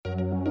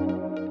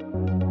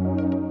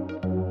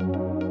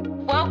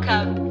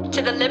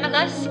to the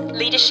Limitless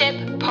Leadership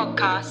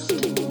Podcast.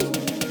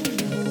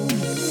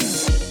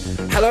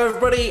 Hello,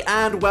 everybody,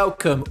 and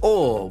welcome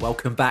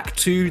back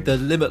to the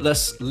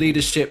Limitless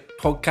Leadership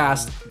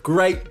Podcast.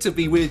 Great to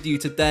be with you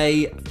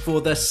today for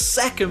the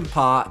second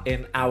part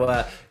in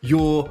our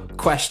Your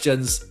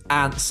Questions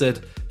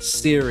Answered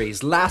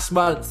series. Last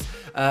month,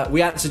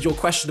 we answered your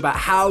question about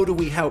how do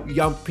we help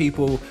young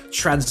people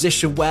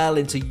transition well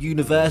into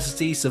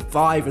university,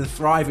 survive and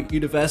thrive at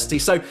university.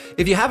 So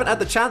if you haven't had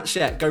the chance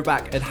yet, go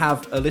back and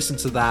have a listen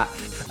to that.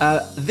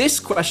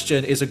 This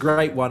question is a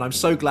great one. I'm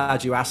so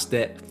glad you asked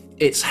it.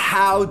 It's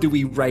how do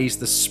we raise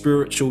the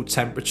spiritual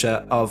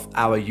temperature of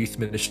our youth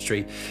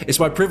ministry? It's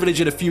my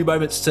privilege in a few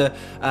moments to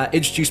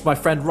introduce my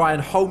friend Ryan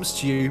Holmes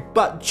to you.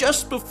 But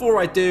just before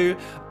I do,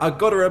 I've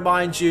got to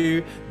remind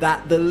you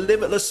that the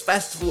Limitless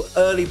Festival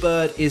Early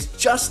Bird is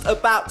just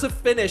about to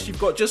finish. You've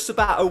got just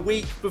about a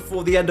week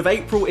before the end of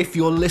April, if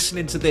you're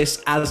listening to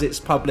this as it's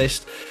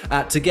published,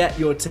 to get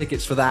your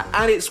tickets for that.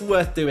 And it's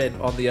worth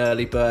doing on the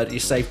Early Bird. You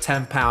save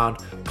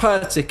 £10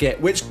 per ticket,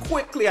 which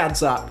quickly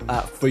adds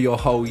up for your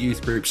whole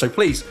youth group. So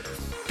please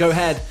go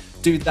ahead,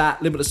 do that,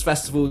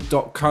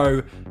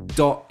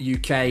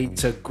 limitlessfestival.co.uk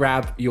to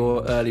grab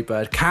your early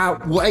bird.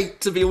 Can't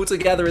wait to be all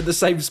together in the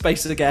same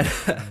space again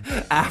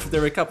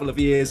after a couple of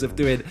years of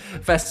doing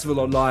festival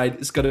online.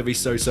 It's going to be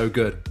so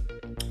good.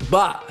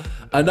 But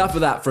enough of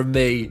that from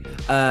me.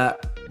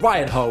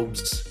 Ryan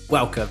Holmes,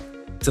 welcome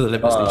to the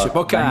Limitless Leadership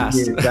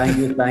Podcast. Thank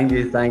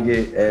you.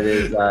 It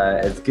is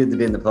it's good to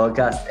be in the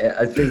podcast.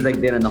 It feels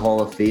like being in the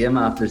Hall of Fame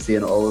after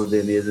seeing all of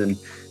the amazing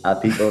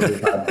people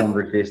who've had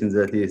conversations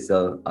with you.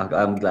 So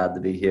I'm glad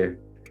to be here.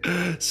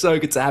 So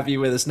good to have you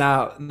with us.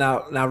 Now,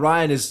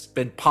 Ryan has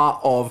been part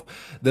of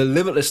the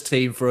Limitless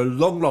team for a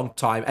long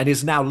time and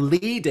is now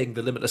leading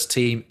the Limitless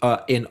team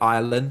in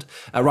Ireland.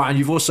 Ryan,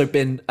 you've also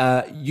been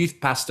youth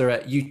pastor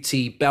at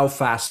UT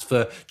Belfast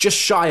for just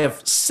shy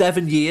of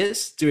 7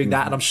 years doing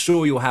that. And I'm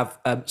sure you'll have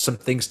some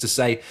things to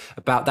say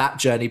about that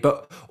journey,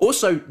 but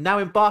also now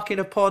embarking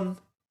upon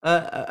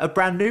a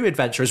brand new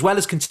adventure, as well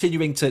as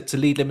continuing to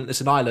lead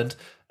Limitless in Ireland.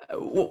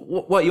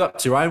 What are you up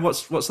to, Ryan?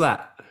 What's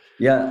that?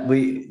 Yeah,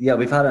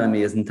 we've had an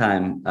amazing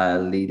time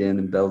leading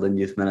and building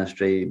youth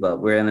ministry,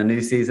 but we're in a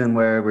new season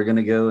where we're going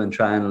to go and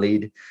try and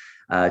lead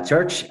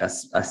church,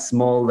 a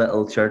small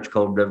little church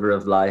called River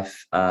of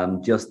Life,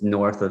 just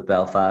north of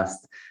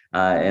Belfast,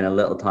 in a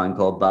little town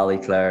called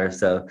Ballyclare.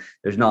 So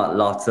there's not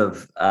lots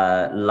of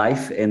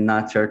life in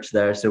that church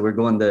there. So we're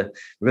going to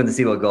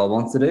see what God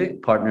wants to do,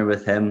 partner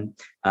with Him,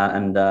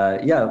 and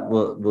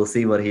we'll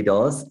see what He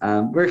does.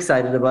 We're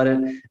excited about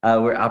it.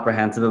 We're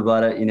apprehensive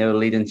about it. You know,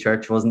 leading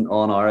church wasn't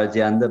on our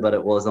agenda, but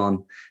it was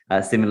on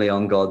seemingly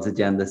on God's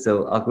agenda.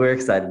 So we're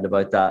excited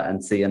about that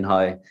and seeing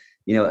how,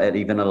 you know, it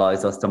even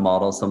allows us to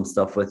model some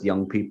stuff with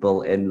young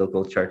people in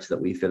local church that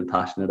we feel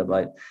passionate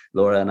about,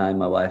 Laura and I,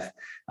 my wife.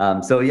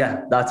 So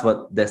that's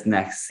what this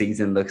next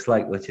season looks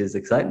like, which is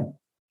exciting.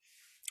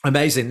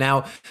 Amazing.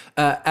 Now,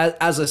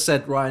 as I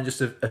said, Ryan,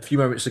 just a few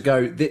moments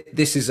ago,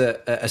 this is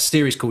a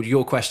series called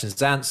Your Questions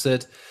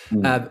Answered.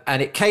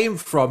 And it came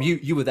from,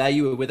 you were there,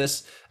 you were with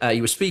us,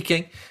 you were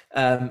speaking.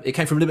 It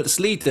came from Limitless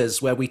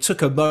Leaders, where we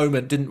took a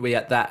moment, didn't we,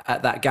 at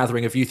that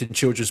gathering of youth and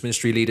children's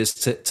ministry leaders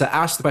to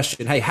ask the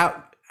question, hey,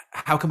 how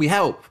can we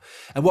help?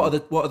 And what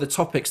are the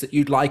topics that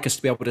you'd like us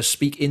to be able to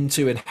speak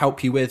into and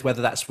help you with,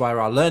 whether that's via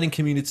our learning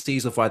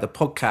communities or via the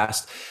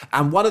podcast?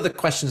 And one of the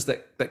questions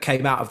that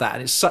came out of that,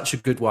 and it's such a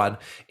good one,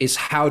 is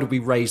how do we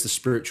raise the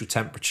spiritual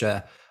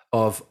temperature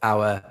of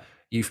our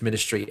youth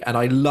ministry? And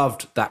I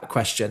loved that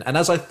question. And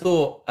as I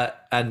thought,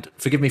 and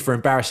forgive me for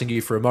embarrassing you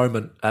for a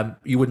moment,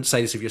 you wouldn't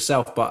say this of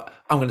yourself, but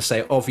I'm going to say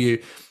it of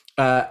you.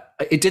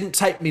 It didn't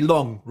take me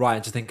long,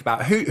 Ryan, to think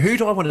about who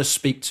do I want to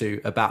speak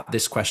to about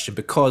this question,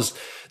 because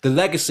the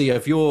legacy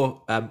of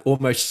your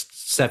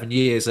almost 7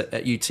 years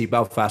at UT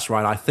Belfast,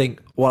 Ryan, I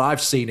think what I've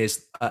seen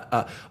is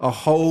a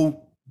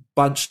whole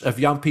bunch of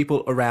young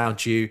people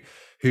around you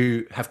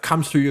who have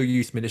come through your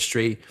youth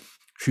ministry,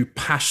 who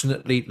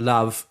passionately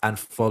love and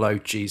follow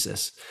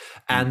Jesus.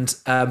 And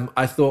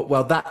I thought,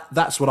 well,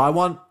 that's what I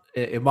want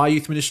in my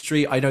youth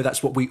ministry. I know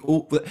that's what we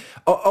all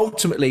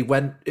ultimately,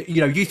 when, you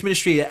know, youth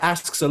ministry, it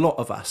asks a lot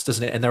of us,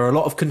 doesn't it? And there are a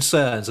lot of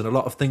concerns and a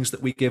lot of things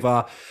that we give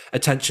our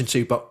attention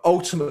to, but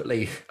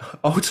ultimately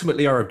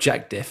our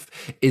objective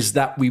is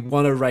that we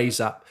want to raise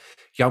up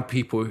young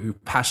people who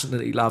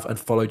passionately love and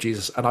follow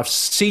Jesus. And I've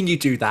seen you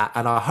do that,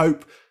 and I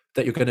hope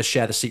that you're going to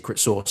share the secret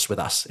sauce with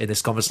us in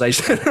this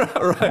conversation.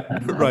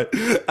 right.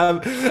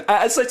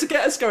 And so to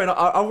get us going,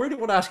 I really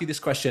want to ask you this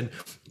question,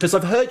 because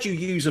I've heard you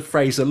use a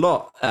phrase a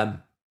lot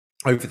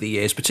over the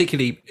years,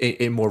 particularly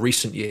in more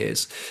recent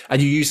years,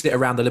 and you used it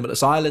around the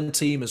Limitless Ireland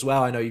team as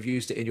well. I know you've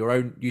used it in your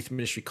own youth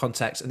ministry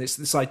context, and it's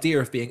this idea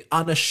of being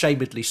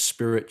unashamedly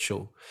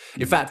spiritual.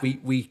 In fact,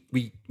 we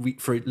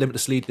for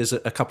Limitless Leaders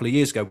a couple of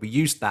years ago, we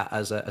used that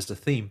as a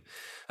theme.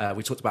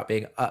 We talked about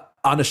being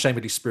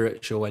unashamedly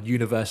spiritual and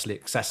universally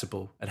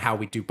accessible, and how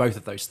we do both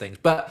of those things.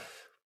 But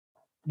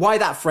why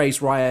that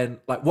phrase,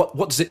 Ryan? Like,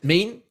 what does it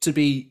mean to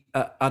be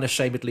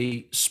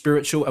unashamedly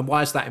spiritual, and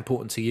why is that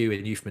important to you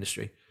in youth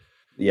ministry?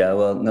 Yeah,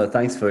 well, no,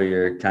 thanks for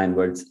your kind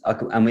words.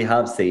 And we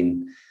have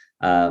seen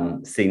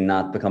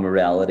that become a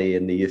reality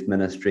in the youth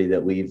ministry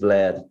that we've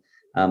led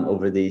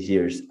over these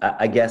years.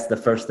 I guess the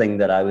first thing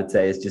that I would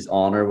say is just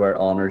honor where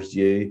honor's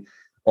due.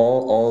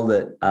 All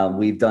that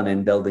we've done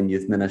in building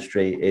youth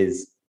ministry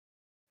is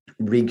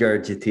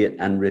regurgitate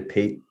and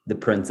repeat the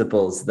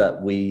principles that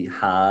we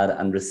had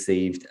and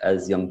received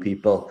as young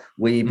people.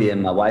 We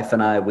being my wife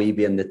and I, we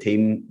being the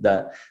team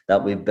that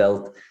we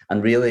built.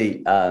 And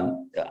really,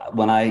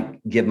 when I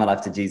gave my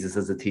life to Jesus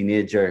as a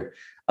teenager,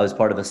 I was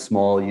part of a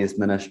small youth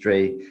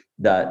ministry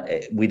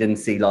that we didn't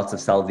see lots of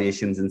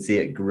salvations and see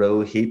it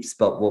grow heaps.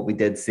 But what we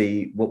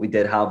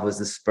did have was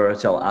a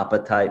spiritual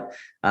appetite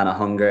and a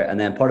hunger. And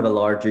then part of a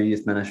larger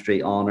youth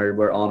ministry,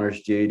 where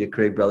honor's due, to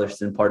Craig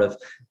Brotherson, part of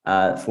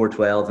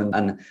 412.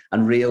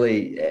 And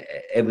really,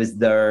 it was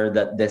there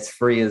that this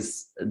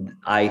phrase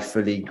I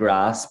fully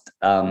grasped,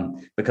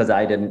 because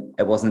I don't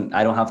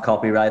have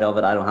copyright of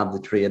it. I don't have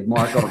the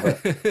trademark of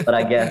it. But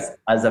I guess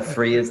as a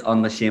phrase,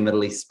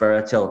 unashamedly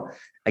spiritual,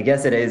 I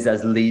guess it is,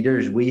 as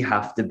leaders, we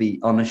have to be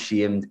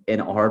unashamed in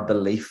our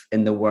belief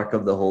in the work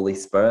of the Holy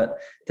Spirit.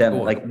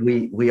 Like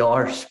we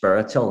are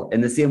spiritual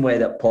in the same way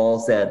that Paul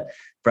said,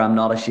 "For I'm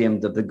not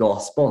ashamed of the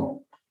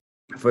gospel,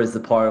 for it's the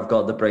power of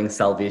God that brings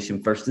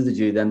salvation, first to the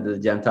Jew, then to the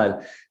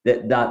Gentile."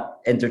 That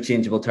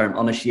interchangeable term,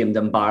 unashamed,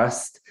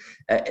 embarrassed,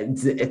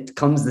 it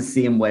comes the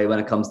same way when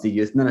it comes to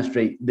youth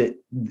ministry. That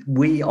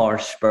we are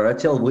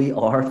spiritual, we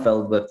are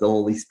filled with the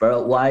Holy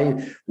Spirit.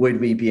 Why would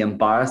we be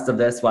embarrassed of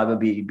this? Why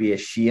would we be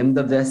ashamed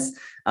of this?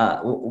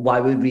 Why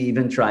would we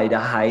even try to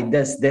hide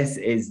this? This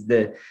is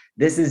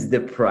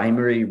the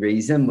primary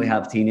reason we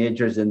have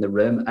teenagers in the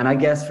room. And I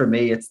guess for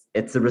me,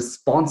 it's the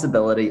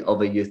responsibility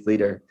of a youth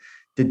leader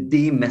to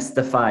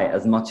demystify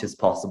as much as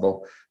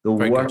possible the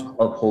work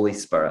of Holy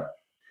Spirit.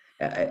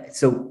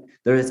 So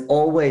there is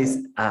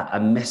always a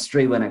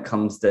mystery when it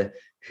comes to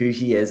who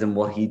he is and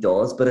what he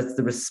does, but it's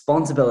the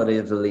responsibility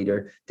of the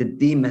leader to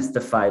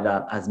demystify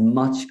that as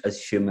much as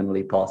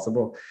humanly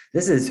possible.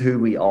 This is who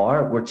we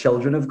are. We're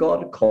children of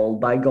God, called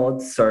by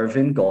God,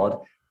 serving God,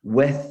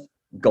 with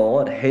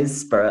God,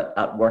 his Spirit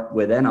at work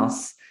within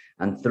us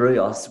and through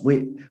us.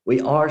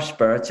 We are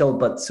spiritual,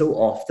 but so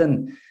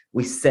often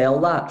we sell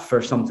that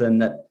for something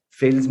that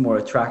feels more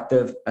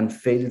attractive and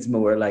feels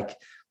more like,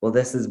 well,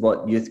 this is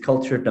what youth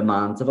culture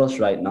demands of us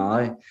right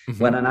now.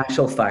 When in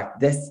actual fact,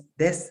 this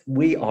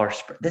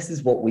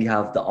is what we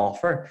have to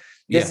offer.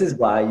 This is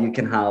why you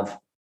can have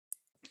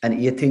an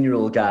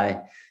 18-year-old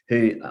guy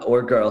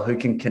or girl who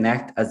can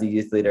connect as a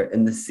youth leader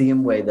in the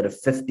same way that a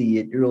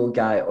 58-year-old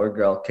guy or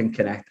girl can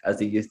connect as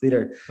a youth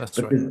leader. That's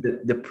because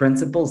right. The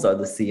principles are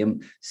the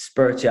same: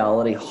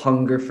 spirituality,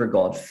 hunger for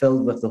God,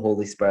 filled with the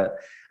Holy Spirit,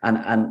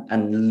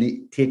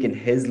 and taking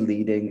his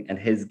leading and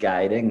his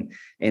guiding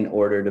in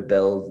order to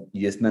build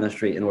youth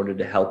ministry, in order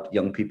to help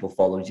young people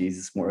follow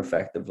Jesus more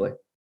effectively.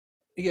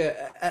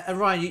 Yeah, and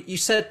Ryan, you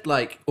said,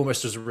 like,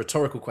 almost as a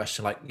rhetorical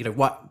question, like,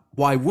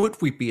 why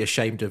would we be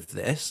ashamed of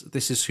this?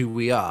 This is who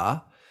we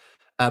are.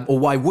 Or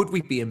why would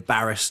we be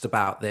embarrassed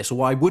about this? Or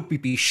why would we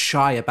be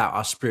shy about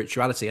our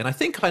spirituality? And I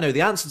think I know the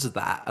answer to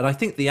that. And I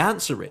think the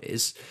answer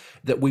is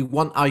that we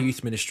want our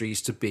youth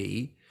ministries to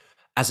be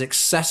as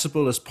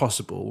accessible as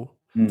possible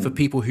for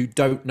people who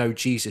don't know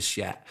Jesus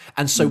yet.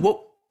 And so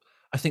what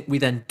I think we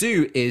then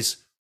do is,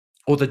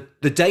 or the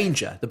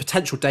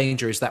potential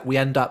danger is that we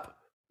end up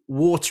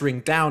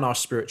watering down our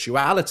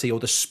spirituality or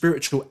the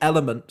spiritual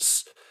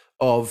elements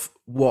of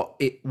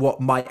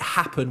what might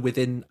happen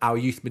within our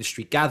youth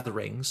ministry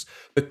gatherings,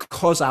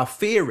 because our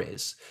fear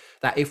is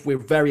that if we're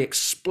very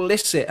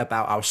explicit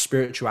about our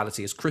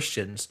spirituality as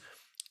Christians,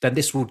 then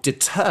this will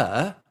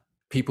deter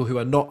people who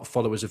are not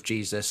followers of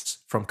Jesus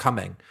from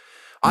coming.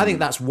 I think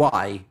that's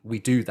why we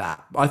do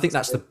that. I think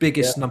that's the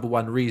biggest number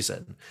one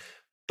reason.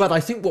 But I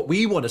think what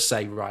we want to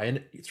say,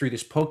 Ryan, through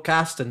this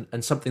podcast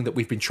and something that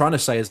we've been trying to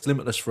say as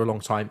Limitless for a long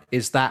time,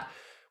 is that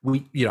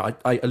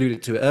I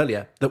alluded to it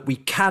earlier, that we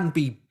can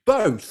be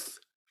both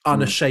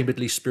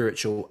unashamedly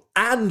spiritual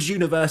and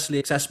universally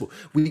accessible.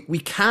 We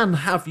can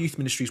have youth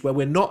ministries where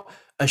we're not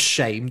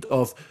ashamed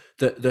of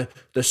the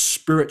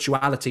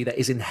spirituality that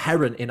is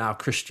inherent in our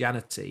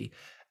Christianity.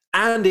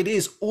 And it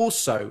is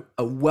also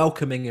a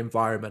welcoming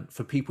environment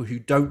for people who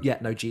don't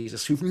yet know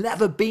Jesus, who've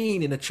never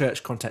been in a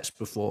church context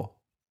before.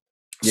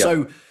 Yeah.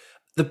 So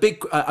the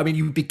big,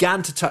 you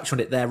began to touch on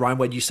it there, Ryan,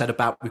 when you said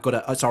about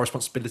it's our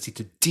responsibility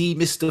to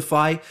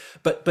demystify,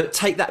 but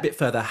take that a bit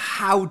further.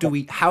 How do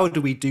we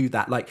do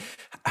that? Like,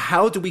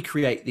 how do we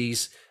create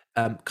these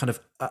kind of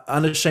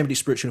unashamedly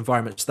spiritual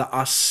environments that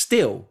are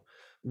still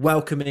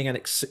welcoming and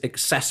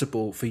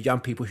accessible for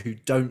young people who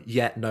don't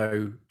yet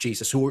know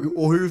Jesus, or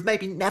who've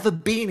maybe never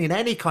been in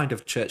any kind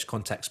of church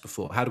context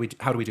before? How do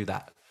we do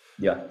that?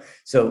 Yeah.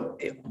 So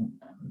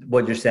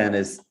what you're saying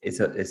is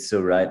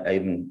so right. I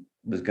even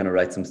was going to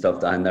write some stuff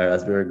down there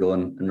as we were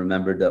going, and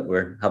remembered that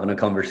we're having a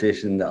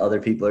conversation that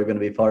other people are going to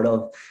be part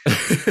of.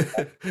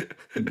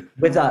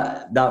 With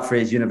that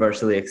phrase,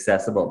 universally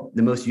accessible,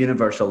 the most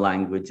universal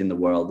language in the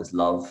world is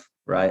love,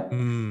 right?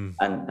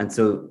 And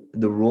so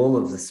the role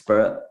of the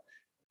Spirit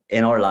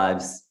in our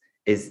lives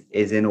is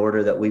in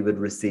order that we would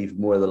receive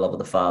more of the love of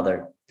the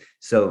Father.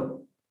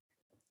 So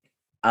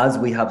as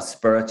we have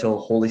spiritual,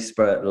 Holy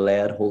Spirit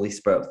led, Holy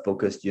Spirit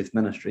focused youth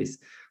ministries,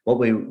 what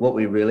we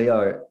really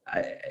are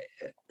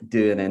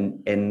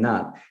doing in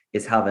that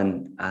is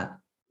having a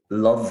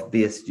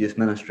love-based youth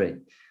ministry,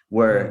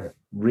 where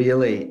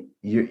really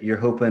you're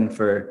hoping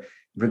for,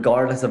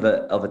 regardless of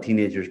a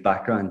teenager's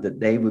background, that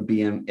they would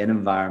be in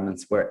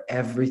environments where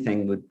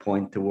everything would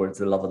point towards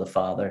the love of the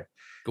Father.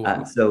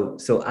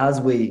 So as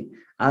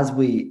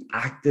we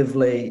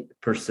actively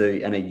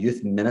pursue, in a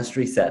youth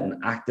ministry setting,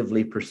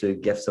 actively pursue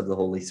gifts of the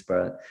Holy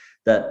Spirit,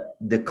 that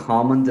the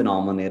common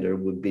denominator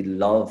would be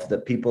love,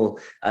 that people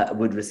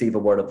would receive a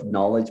word of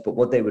knowledge, but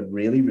what they would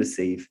really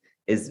receive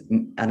is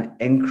an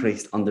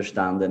increased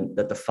understanding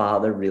that the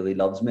Father really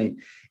loves me.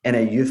 In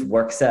a youth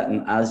work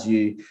setting, as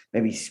you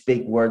maybe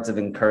speak words of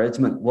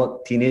encouragement,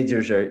 what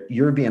teenagers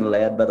you're being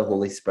led by the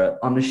Holy Spirit,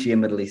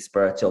 unashamedly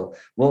spiritual.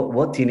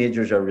 What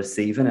teenagers are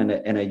receiving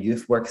in a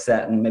youth work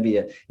setting,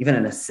 maybe even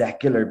in a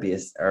secular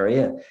based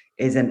area,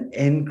 is an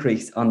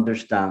increased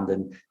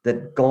understanding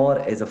that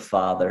God is a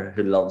Father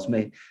who loves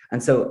me.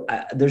 And so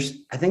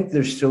I think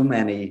there's so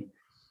many.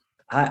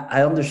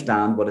 I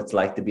understand what it's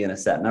like to be in a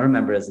setting. I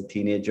remember as a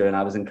teenager, and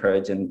I was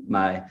encouraging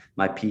my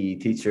PE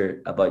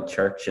teacher about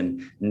church,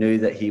 and knew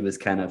that he was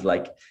kind of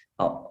like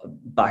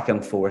back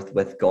and forth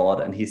with God.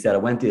 And he said, I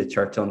went to a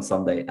church on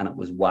Sunday and it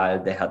was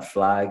wild. They had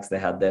flags, they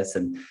had this,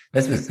 and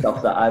this was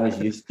stuff that I was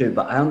used to,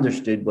 but I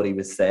understood what he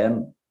was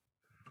saying.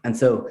 And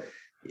so,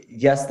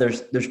 yes,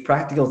 there's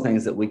practical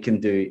things that we can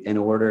do in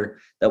order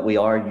that we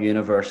are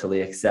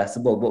universally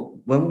accessible. But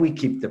when we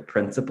keep the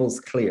principles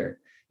clear,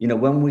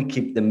 when we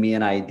keep the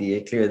main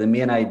idea clear, the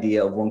main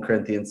idea of 1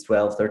 Corinthians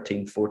 12,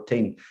 13,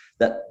 14,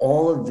 that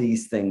all of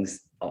these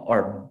things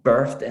are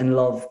birthed in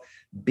love,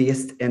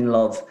 based in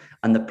love,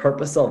 and the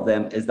purpose of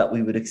them is that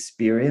we would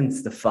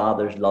experience the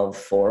Father's love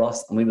for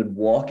us, and we would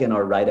walk in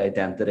our right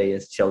identity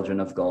as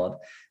children of God,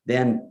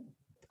 then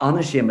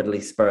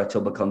unashamedly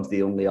spiritual becomes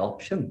the only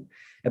option.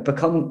 It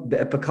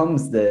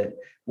becomes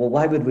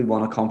why would we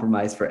want to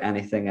compromise for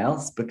anything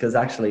else? Because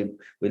actually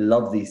we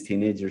love these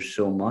teenagers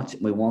so much.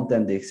 We want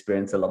them to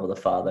experience the love of the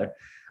Father,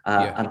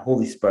 and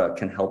Holy Spirit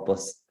can help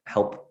us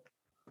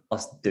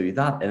do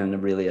that in a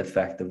really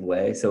effective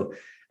way. So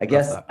I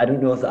guess, I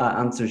don't know if that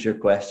answers your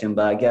question,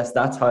 but I guess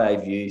that's how I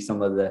view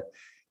some of the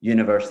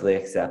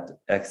universally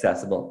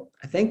accessible.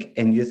 I think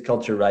in youth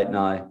culture right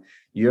now,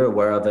 you're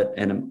aware of it,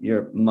 and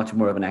you're much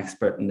more of an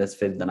expert in this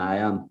field than I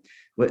am.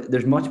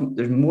 There's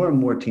more and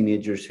more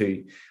teenagers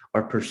who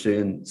are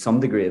pursuing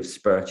some degree of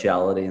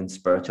spirituality and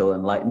spiritual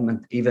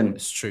enlightenment. Even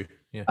it's true.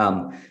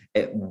 Yeah.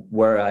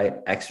 Where I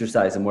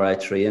exercise and where I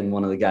train,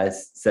 one of the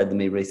guys said to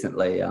me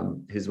recently,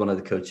 who's one of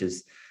the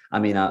coaches,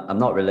 I'm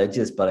not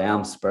religious, but I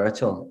am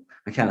spiritual.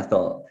 I kind of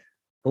thought,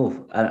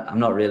 I'm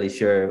not really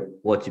sure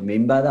what you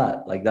mean by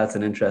that. Like, that's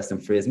an interesting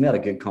phrase. We had a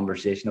good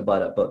conversation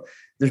about it, but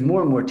there's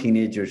more and more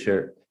teenagers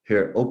who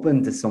are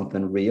open to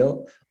something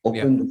real,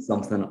 open to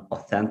something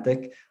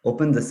authentic,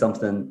 open to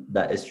something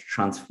that is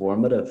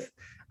transformative.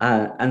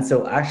 And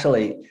so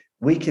actually,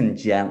 we can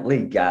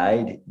gently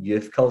guide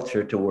youth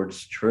culture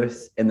towards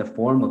truth in the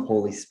form of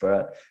Holy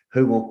Spirit,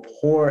 who will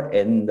pour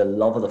in the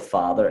love of the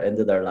Father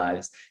into their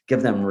lives,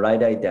 give them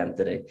right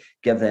identity,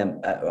 give them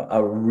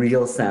a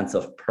real sense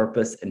of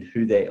purpose in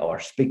who they are,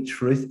 speak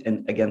truth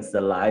against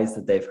the lies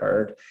that they've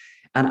heard.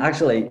 And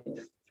actually,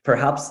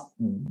 perhaps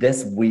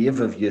this wave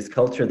of youth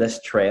culture, this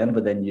trend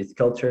within youth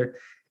culture,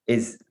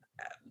 is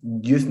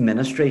youth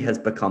ministry has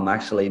become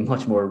actually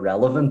much more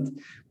relevant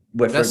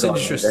with regard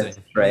to this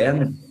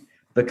trend.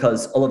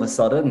 Because all of a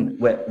sudden,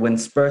 when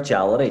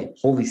spirituality,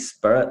 Holy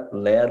Spirit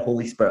led,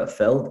 Holy Spirit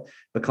filled,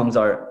 becomes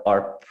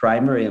our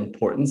primary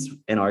importance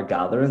in our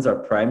gatherings, our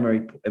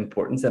primary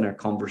importance in our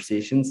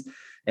conversations,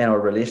 in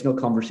our relational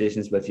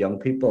conversations with young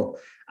people,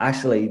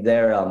 actually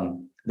their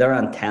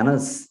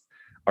antennas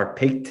are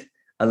piqued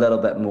a little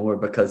bit more,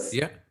 because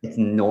it's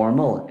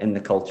normal in the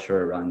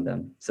culture around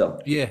them. So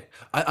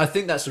I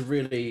think that's a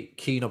really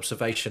keen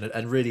observation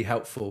and really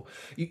helpful.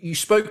 You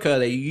spoke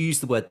earlier, you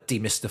used the word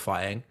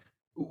demystifying.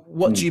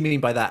 What do you mean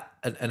by that,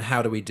 and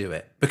how do we do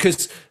it?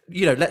 Because,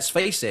 let's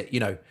face it,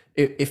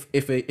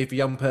 if a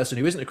young person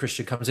who isn't a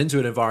Christian comes into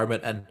an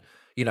environment and,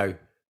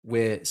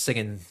 we're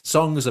singing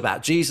songs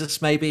about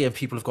Jesus maybe, and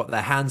people have got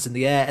their hands in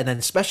the air, and then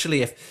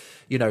especially if,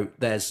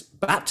 there's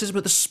baptism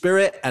of the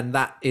Spirit, and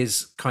that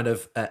is kind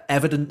of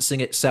evidencing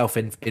itself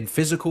in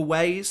physical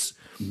ways,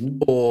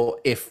 or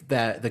if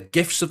the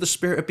gifts of the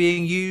Spirit are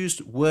being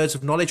used, words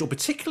of knowledge, or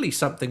particularly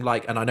something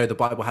like, and I know the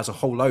Bible has a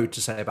whole load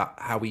to say about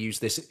how we use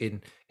this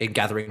in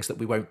gatherings that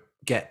we won't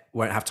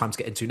have time to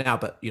get into now,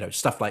 but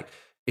stuff like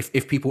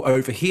if people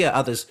overhear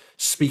others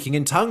speaking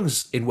in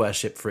tongues in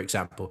worship, for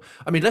example.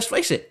 I mean, let's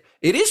face it,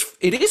 it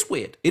is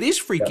weird, it is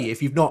freaky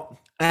if you've not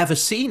ever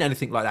seen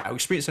anything like that or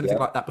experienced anything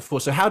like that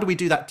before. So how do we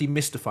do that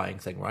demystifying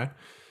thing, right?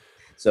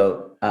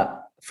 So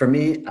for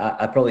me,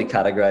 I probably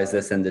categorize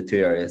this into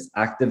two areas: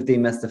 active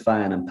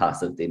demystifying and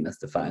passive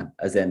demystifying.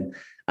 As in,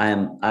 I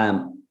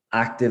am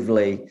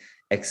actively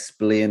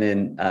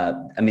explaining.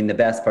 I mean, the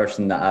best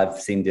person that I've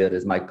seen do it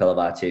is Mike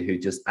Pilavachi, who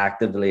just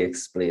actively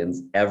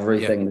explains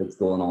everything that's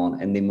going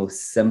on in the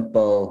most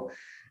simple,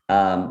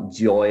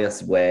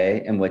 joyous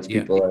way, in which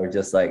people are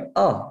just like,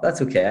 oh,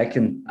 that's okay.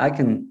 I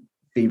can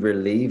be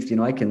relieved. You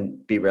know, I can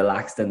be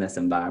relaxed in this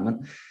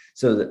environment.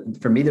 So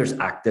for me, there's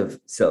active.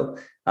 So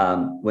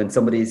when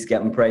somebody's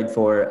getting prayed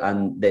for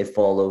and they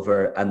fall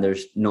over and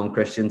there's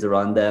non-Christians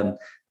around them,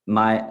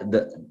 my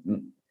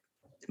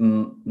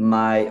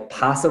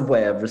passive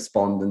way of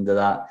responding to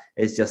that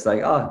is just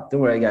like, oh,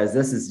 don't worry, guys,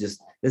 this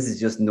is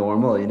just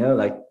normal, you know,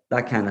 like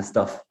that kind of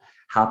stuff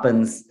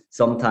happens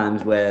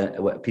sometimes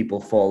when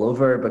people fall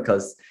over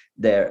because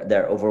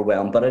they're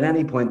overwhelmed. But at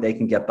any point they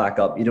can get back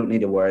up. You don't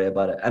need to worry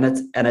about it.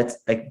 And it's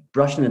like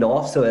brushing it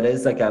off. So it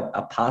is like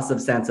a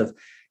passive sense of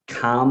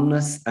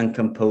calmness and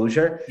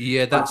composure.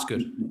 Yeah, that's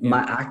good. My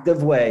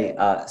active way,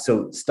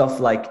 so stuff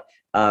like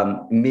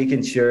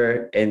making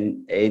sure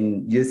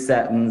in youth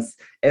settings,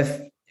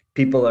 if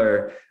people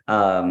are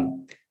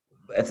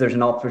if there's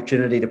an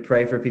opportunity to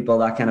pray for people,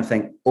 that kind of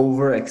thing,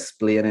 over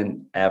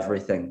explaining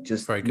everything,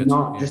 just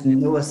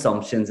no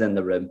assumptions in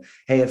the room.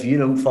 Hey, if you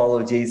don't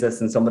follow Jesus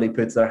and somebody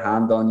puts their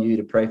hand on you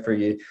to pray for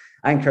you,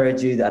 I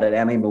encourage you that at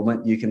any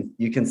moment you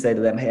can say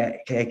to them, hey,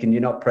 can you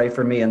not pray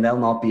for me? And they'll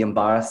not be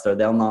embarrassed, or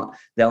they'll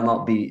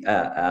not be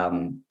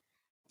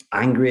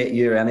angry at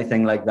you or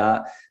anything like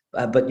that.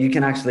 But you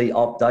can actually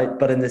opt out.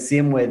 But in the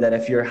same way that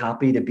if you're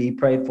happy to be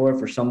prayed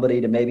for somebody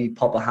to maybe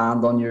pop a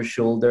hand on your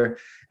shoulder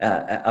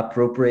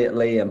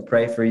appropriately and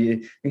pray for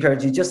you,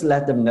 encourage you, just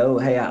let them know,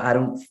 hey, I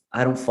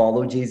don't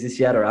follow Jesus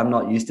yet, or I'm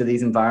not used to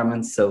these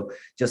environments. So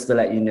just to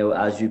let you know,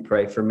 as you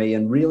pray for me,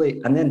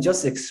 and then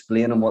just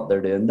explain them what they're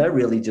doing. They're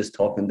really just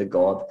talking to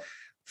God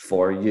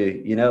for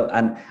you, you know,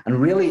 and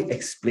really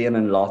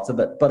explaining lots of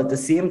it. But at the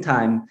same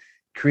time,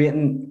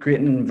 creating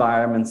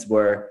environments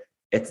where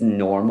it's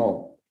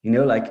normal. You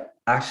know, like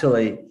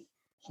actually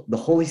the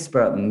Holy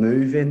Spirit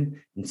moving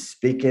and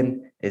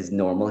speaking is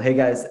normal. Hey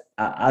guys,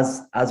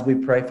 as we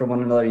pray for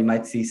one another, you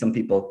might see some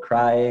people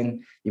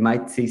crying. You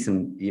might see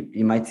some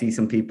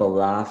people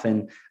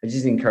laughing. I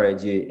just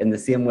encourage you, in the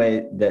same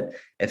way that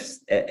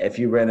if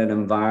you were in an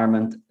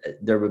environment,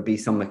 there would be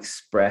some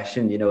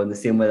expression, you know, in the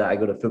same way that I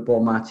go to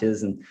football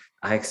matches and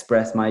I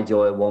express my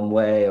joy one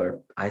way,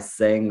 or I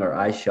sing, or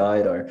I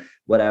shout, or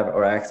whatever,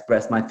 or I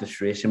express my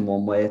frustration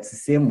one way. It's the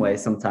same way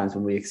sometimes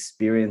when we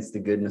experience the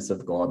goodness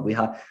of God. We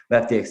have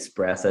to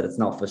express it. It's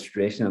not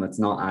frustration and it's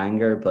not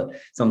anger, but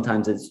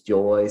sometimes it's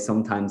joy.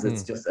 Sometimes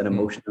it's just an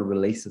emotional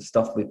release of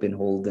stuff we've been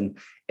holding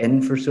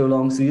in for so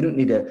long. So you don't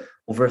need to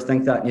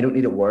overthink that. You don't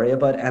need to worry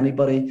about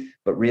anybody,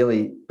 but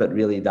really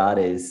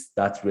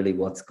that's really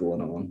what's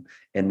going on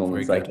in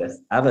moments like this.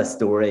 I have a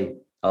story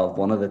of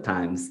one of the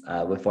times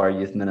with our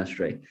youth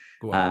ministry,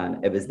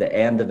 and it was the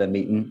end of a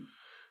meeting,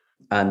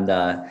 and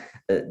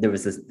there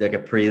was this like a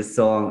praise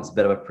song. It was a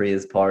bit of a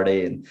praise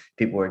party, and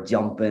people were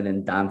jumping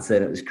and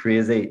dancing. It was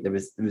crazy. There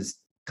was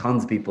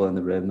tons of people in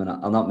the room, and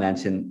I'll not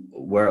mention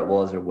where it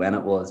was or when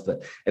it was,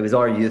 but it was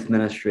our youth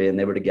ministry, and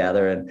they were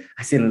together, and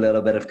I seen a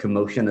little bit of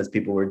commotion as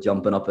people were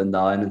jumping up and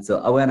down. And so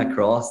I went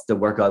across to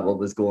work out what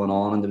was going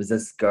on, and there was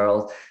this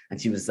girl,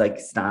 and she was like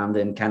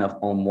standing kind of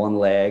on one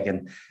leg,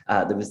 and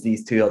there was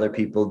these two other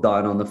people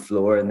down on the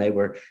floor, and they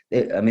were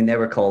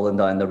calling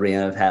down the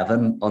rain of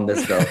heaven on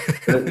this girl.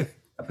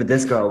 But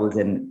this girl was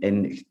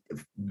in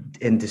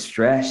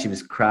distress. She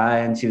was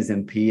crying. She was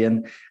in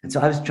pain. And so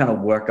I was trying to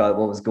work out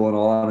what was going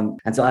on.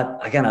 And so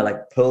I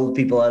like pulled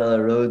people out of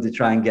the road to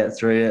try and get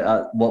through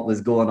what was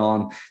going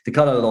on. To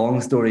cut a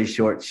long story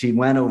short, she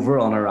went over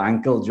on her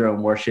ankle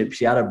during worship.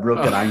 She had a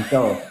broken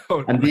ankle.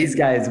 And these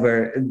guys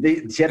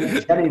she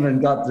hadn't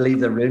even got to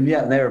leave the room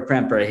yet, and they were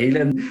praying for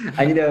healing.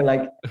 And, you know,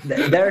 like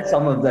there are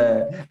some of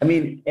that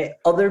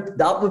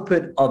would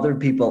put other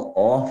people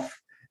off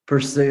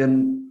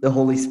pursuing the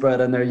Holy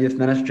Spirit in their youth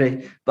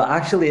ministry, but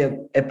actually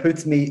it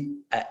puts me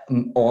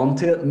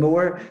onto it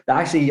more. That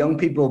actually young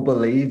people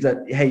believe that,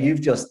 hey,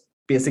 you've just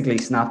basically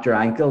snapped your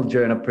ankle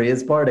during a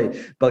praise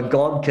party, but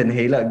God can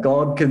heal it.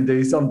 God can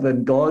do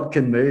something. God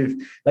can move.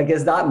 Like,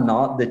 is that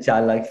not the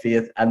childlike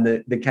faith and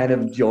the kind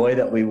of joy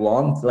that we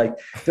want? Like,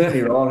 don't get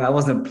me wrong, I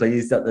wasn't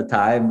pleased at the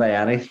time by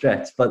any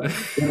stretch, but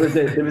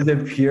there was a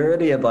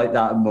purity about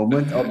that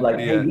moment of like,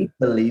 hey, we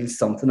believe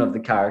something of the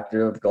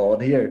character of God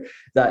here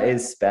that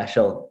is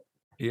special.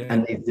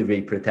 And needs to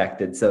be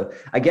protected. So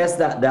I guess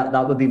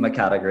that would be my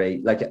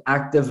category, like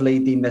actively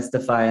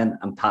demystifying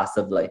and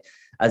passively,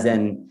 as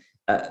in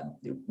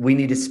we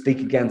need to speak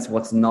against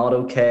what's not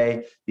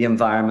okay, the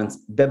environments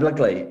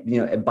biblically,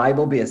 you know,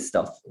 Bible-based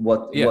stuff,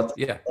 what's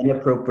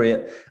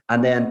inappropriate,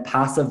 and then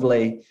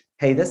passively,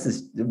 hey, this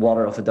is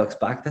water off a duck's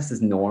back. This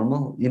is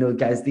normal. You know,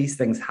 guys, these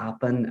things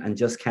happen, and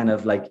just kind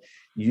of like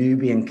you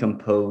being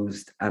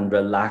composed and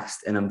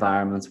relaxed in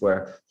environments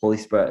where Holy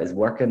Spirit is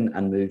working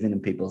and moving in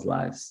people's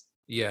lives.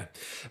 Yeah,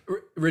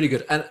 really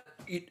good. And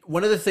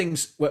one of the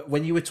things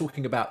when you were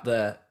talking about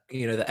the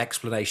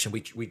explanation,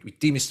 we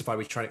demystify,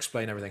 we try and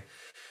explain everything.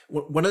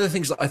 One of the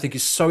things that I think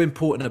is so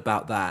important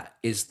about that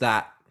is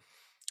that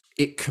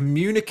it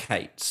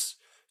communicates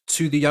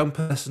to the young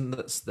person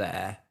that's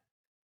there,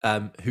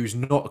 who's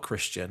not a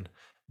Christian,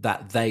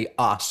 that they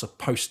are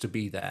supposed to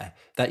be there,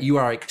 that you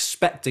are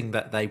expecting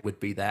that they would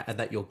be there, and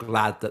that you're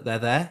glad that they're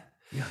there.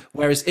 Yeah.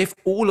 Whereas if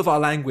all of our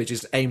language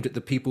is aimed at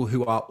the people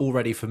who are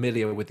already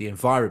familiar with the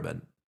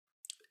environment,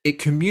 it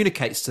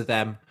communicates to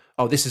them,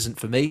 oh, this isn't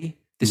for me.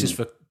 This is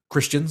for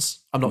Christians.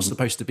 I'm not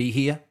supposed to be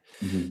here.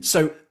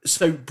 So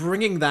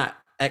bringing that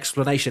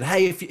explanation,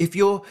 hey, if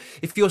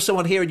you're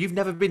someone here and you've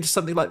never been to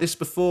something like this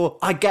before,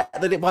 I get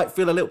that it might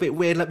feel a little bit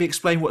weird. Let me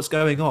explain what's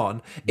going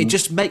on. It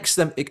just makes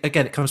them,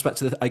 again, it comes back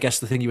to I guess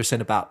the thing you were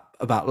saying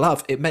about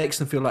love. It makes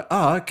them feel like,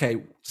 oh,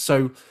 okay,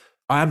 so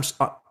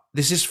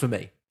this is for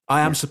me.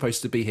 I am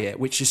supposed to be here,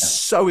 which is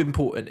so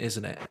important,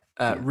 isn't it?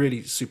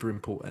 Really super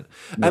important.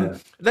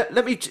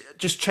 Let me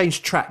just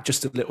change track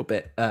just a little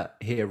bit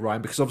here,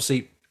 Ryan, because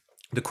obviously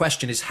the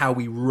question is how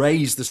we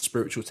raise the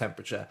spiritual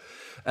temperature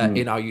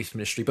in our youth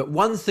ministry. But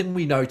one thing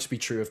we know to be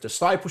true of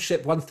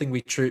discipleship, one thing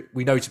we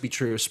know to be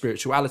true of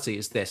spirituality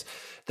is this,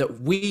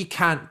 that we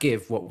can't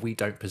give what we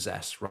don't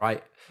possess,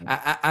 right?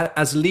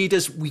 As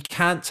leaders, we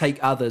can't take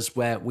others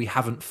where we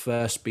haven't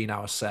first been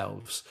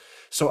ourselves.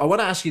 So I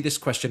want to ask you this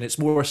question. It's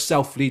more a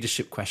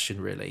self-leadership question,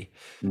 really.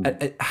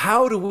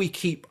 How do we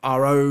keep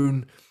our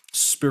own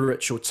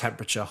spiritual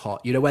temperature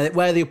hot? You know,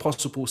 where the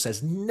Apostle Paul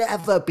says,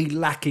 never be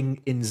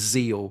lacking in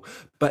zeal,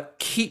 but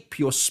keep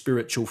your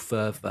spiritual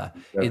fervor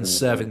in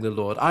serving the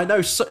Lord. I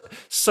know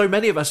so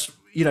many of us,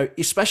 you know,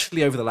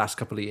 especially over the last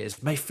couple of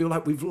years, may feel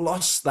like we've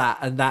lost that,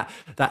 and that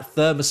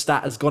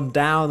thermostat has gone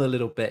down a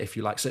little bit, if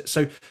you like.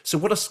 So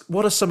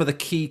what are some of the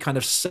key kind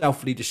of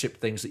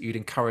self-leadership things that you'd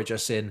encourage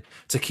us in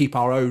to keep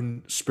our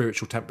own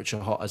spiritual temperature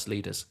hot as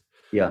leaders?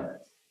 Yeah.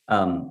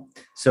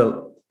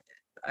 So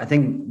I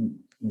think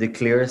the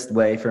clearest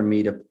way for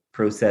me to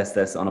process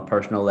this on a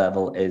personal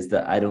level is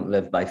that I don't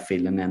live by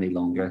feeling any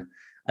longer.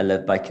 I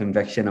live by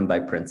conviction and by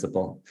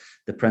principle.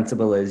 The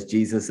principle is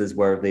Jesus is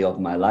worthy of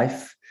my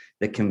life.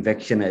 The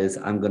conviction is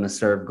I'm going to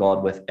serve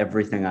God with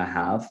everything I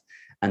have.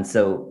 And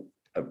so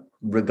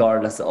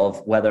regardless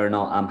of whether or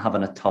not I'm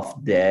having a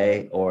tough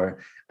day or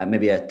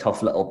maybe a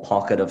tough little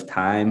pocket of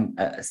time,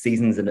 a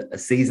season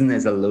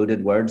is a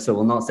loaded word, so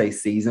we'll not say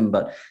season,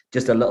 but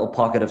just a little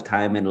pocket of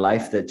time in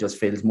life that just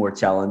feels more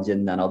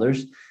challenging than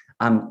others,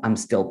 I'm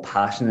still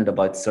passionate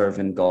about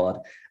serving God.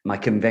 My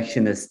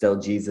conviction is still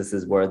Jesus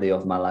is worthy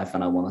of my life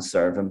and I want to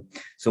serve him.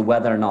 So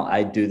whether or not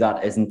I do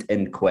that isn't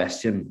in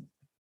question.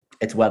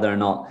 It's whether or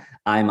not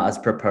I'm as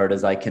prepared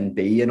as I can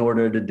be in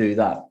order to do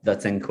that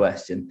that's in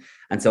question.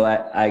 And so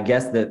I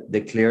guess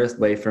the clearest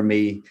way for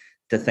me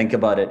to think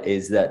about it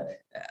is that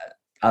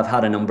I've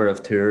had a number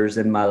of tours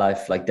in my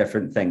life, like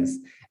different things.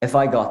 If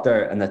I got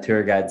there and the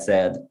tour guide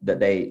said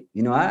that I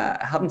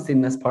haven't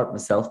seen this part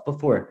myself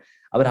before,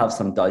 I would have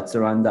some doubts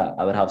around that.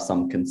 I would have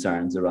some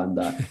concerns around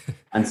that.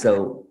 And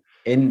so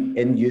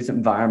in youth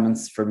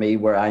environments for me,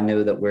 where I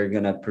know that we're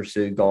going to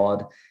pursue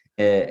God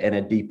in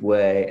a deep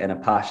way, in a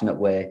passionate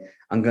way,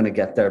 I'm going to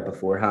get there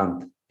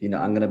beforehand.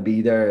 I'm going to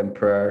be there in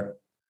prayer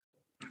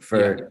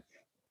for a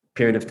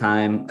period of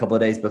time, a couple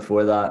of days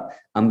before that.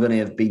 I'm going to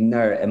have been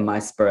there in my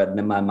spirit and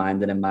in my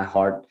mind and in my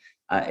heart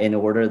in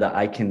order that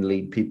I can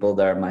lead people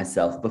there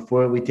myself.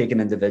 Before we take an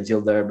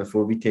individual there,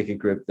 before we take a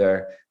group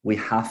there, we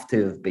have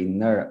to have been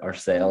there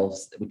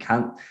ourselves. We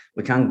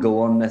can't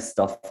go on this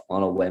stuff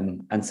on a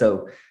whim. And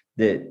so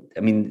the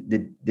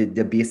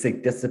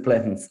basic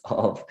disciplines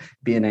of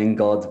being in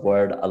God's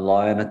word,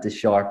 allowing it to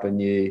sharpen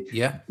you,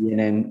 being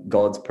in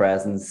God's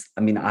presence.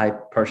 I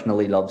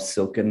personally love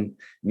soaking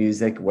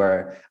music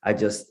where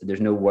there's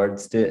no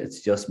words to it.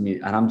 It's just me,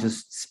 and I'm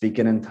just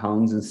speaking in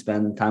tongues and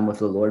spending time with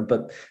the Lord.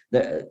 But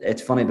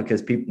it's funny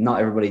because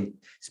not everybody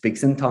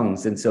speaks in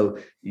tongues, and so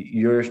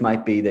yours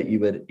might be that you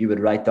would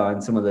write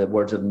down some of the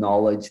words of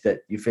knowledge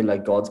that you feel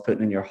like God's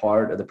putting in your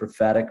heart, or the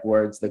prophetic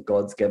words that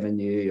God's given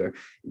you, or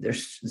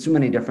there's so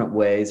many different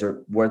ways,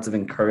 or words of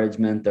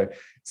encouragement, or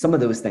some of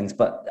those things.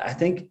 But I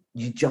think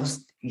you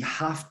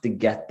have to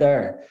get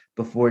there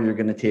before you're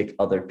going to take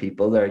other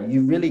people there.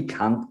 You really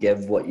can't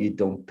give what you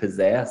don't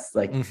possess.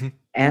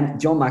 And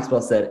John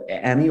Maxwell said,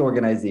 any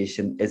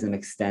organization is an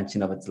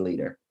extension of its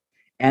leader.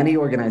 Any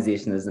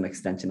organization is an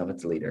extension of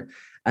its leader.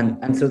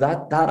 And so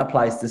that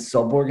applies to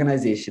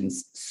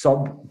sub-organizations,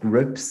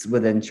 subgroups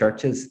within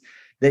churches.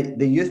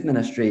 The youth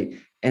ministry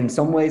in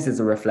some ways is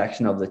a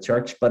reflection of the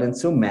church, but in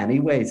so many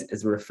ways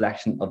is a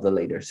reflection of the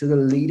leader. So the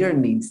leader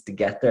needs to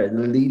get there.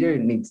 The leader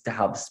needs to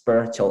have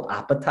spiritual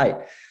appetite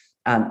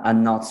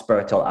and not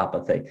spiritual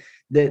apathy.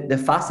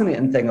 The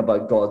fascinating thing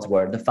about God's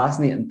word, the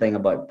fascinating thing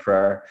about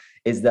prayer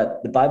is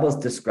that the Bible is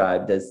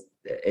described as,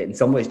 in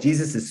some ways,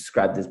 Jesus is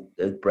described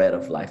as bread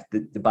of life.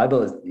 The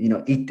Bible is,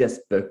 eat this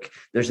book.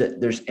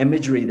 There's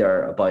imagery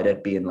there about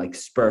it being like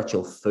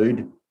spiritual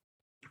food,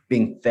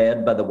 being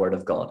fed by the word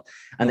of God.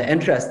 And the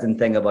interesting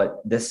thing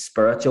about this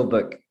spiritual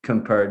book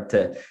compared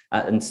to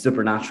and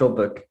supernatural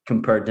book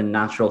compared to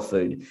natural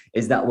food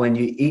is that when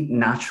you eat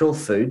natural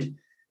food,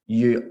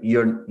 you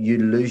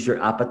lose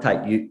your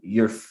appetite.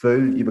 You're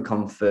full. You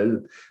become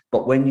full.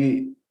 But when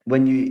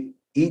you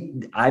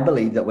eat, I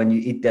believe that when you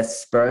eat this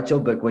spiritual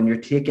book, when you're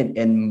taking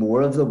in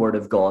more of the Word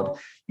of God,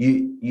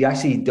 you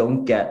actually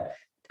don't get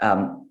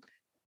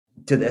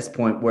to this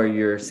point where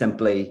you're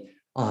simply,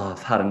 oh,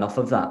 I've had enough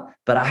of that.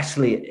 But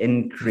actually, it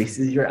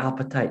increases your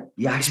appetite.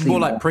 It's more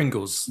like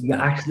Pringles. You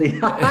actually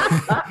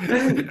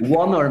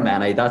one or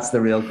many, that's the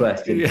real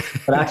question. Yeah.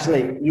 But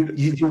actually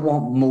you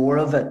want more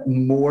of it.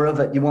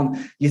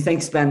 You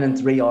think spending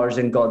 3 hours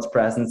in God's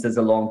presence is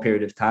a long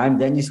period of time,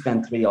 then you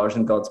spend 3 hours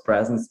in God's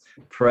presence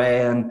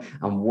praying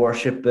and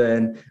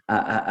worshiping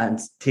and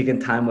taking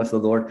time with the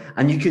Lord,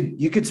 and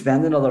you could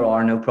spend another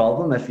hour, no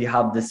problem, if you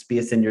have the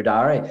space in your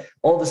diary.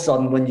 All of a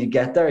sudden when you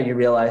get there, you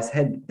realize,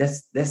 hey,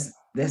 this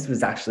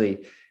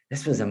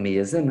was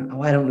amazing.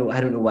 Oh, I don't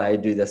know why I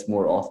do this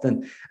more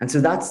often. And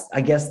so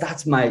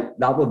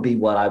that would be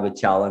what I would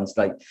challenge.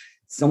 Like,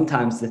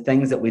 sometimes the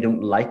things that we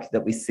don't like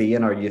that we see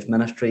in our youth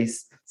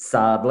ministries,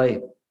 sadly,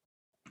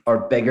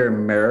 are bigger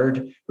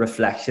mirrored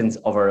reflections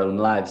of our own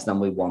lives than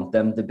we want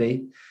them to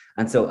be.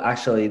 And so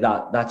actually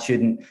that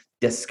shouldn't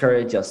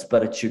discourage us,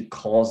 but it should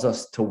cause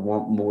us to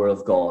want more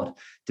of God,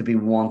 to be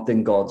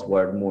wanting God's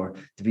word more,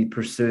 to be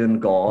pursuing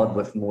God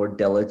with more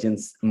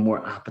diligence,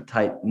 more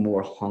appetite,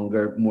 more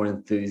hunger, more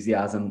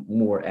enthusiasm,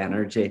 more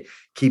energy,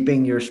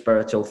 keeping your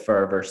spiritual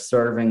fervor,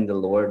 serving the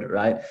Lord,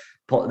 right?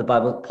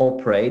 Paul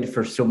prayed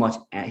for so much.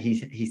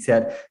 He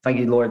said, thank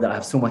you, Lord, that I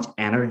have so much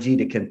energy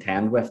to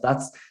contend with.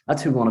 That's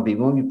who we want to be.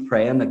 We want to be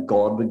praying that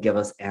God would give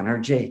us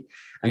energy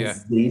and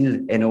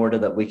zeal in order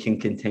that we can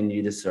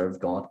continue to serve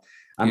God.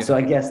 And so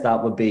I guess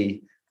that would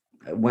be,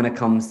 when it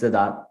comes to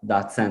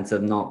that sense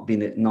of not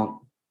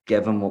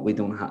given what we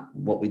don't have,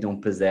 what we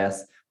don't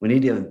possess, we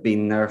need to have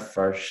been there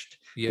first.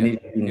 We need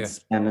to have been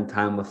spending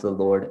time with the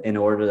Lord in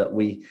order that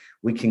we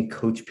can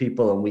coach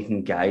people and we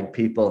can guide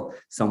people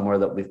somewhere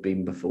that we've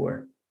been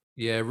before.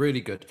 Yeah,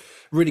 really good.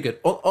 Really good.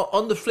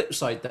 On the flip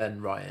side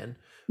then, Ryan,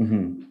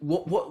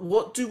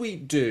 what do we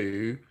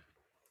do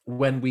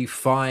when we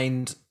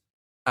find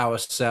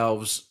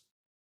ourselves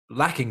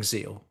lacking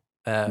zeal?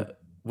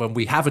 When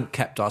we haven't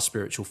kept our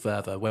spiritual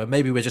fervor, where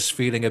maybe we're just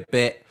feeling a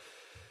bit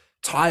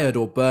tired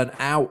or burnt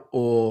out,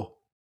 or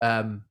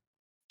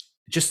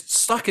just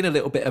stuck in a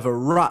little bit of a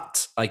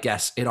rut, I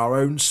guess, in our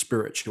own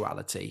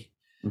spirituality.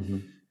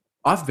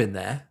 I've been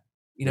there,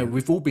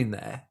 we've all been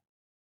there.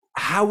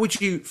 How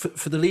would you,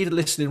 for the leader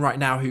listening right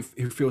now who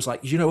feels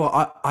like, you know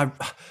what,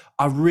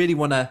 I really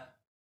want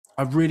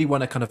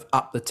to kind of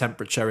up the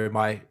temperature in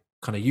my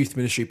kind of youth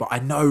ministry, but I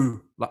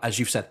know, like, as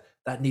you've said,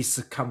 that needs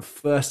to come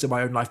first in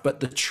my own life. But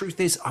the truth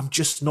is, I'm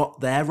just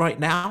not there right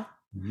now.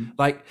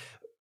 Like,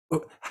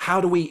 how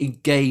do we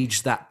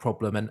engage that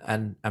problem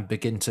and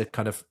begin to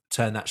kind of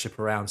turn that ship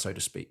around, so to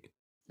speak?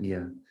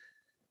 Yeah.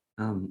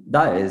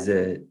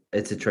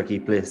 It's a tricky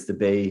place to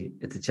be.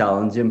 It's a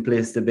challenging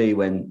place to be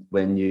when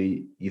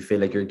you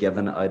feel like you're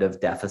given out of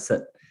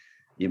deficit,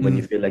 when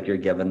you feel like you're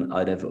given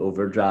out of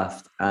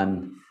overdraft.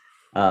 And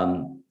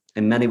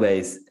in many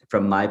ways,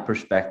 from my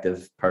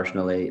perspective,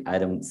 personally, I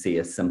don't see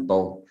a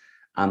simple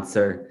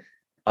answer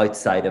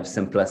outside of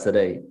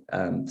simplicity.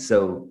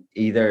 So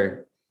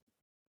either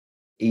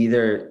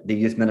the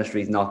youth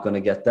ministry is not going to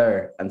get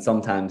there, and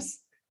sometimes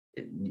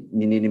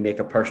you need to make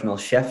a personal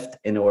shift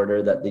in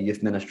order that the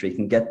youth ministry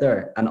can get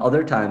there. And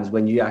other times,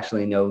 when you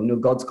actually know,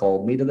 God's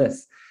called me to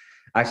this,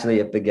 actually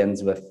it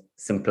begins with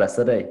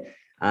simplicity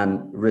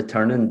and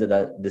returning to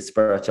the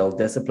spiritual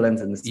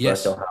disciplines and the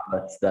spiritual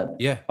habits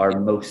that are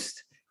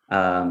most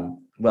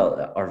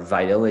are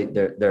vitally,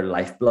 their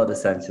lifeblood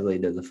essentially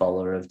to the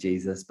follower of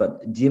Jesus.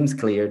 But James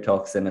Clear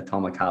talks in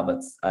Atomic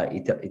Habits,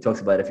 he talks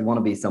about, if you want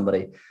to be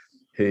somebody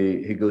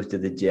who goes to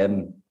the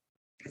gym,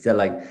 he said,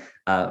 like,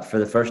 for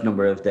the first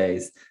number of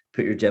days,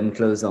 put your gym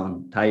clothes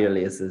on, tie your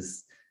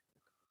laces.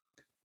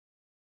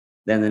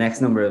 Then the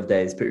next number of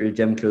days, put your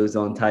gym clothes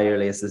on, tie your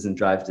laces, and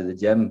drive to the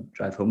gym,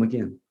 drive home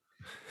again.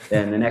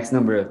 Then the next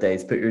number of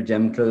days, put your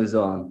gym clothes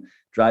on,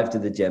 drive to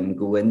the gym,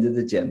 go into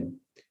the gym,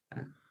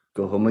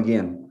 go home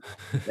again.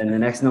 Then the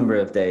next number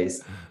of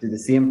days, do the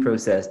same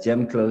process,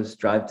 gym clothes,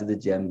 drive to the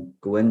gym,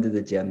 go into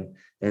the gym,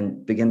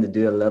 then begin to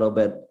do like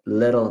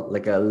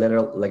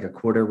a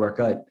quarter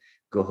workout,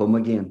 go home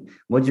again.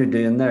 What you're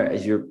doing there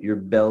is you're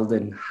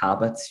building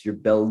habits, you're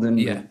building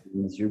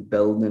routines, you're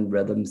building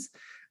rhythms.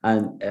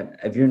 And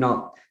if you're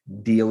not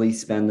daily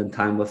spending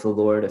time with the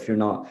Lord, if you're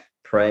not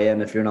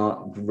praying, if you're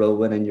not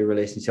growing in your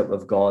relationship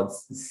with God,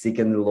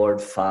 seeking the Lord,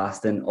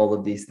 fasting, all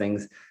of these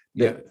things,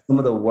 some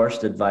of the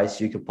worst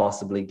advice you could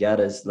possibly get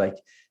is like,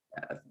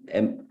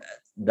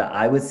 that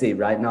I would say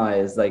right now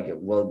is like,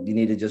 well, you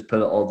need to just put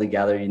it all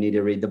together. You need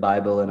to read the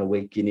Bible in a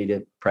week. You need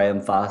to pray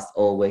and fast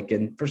all week.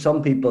 And for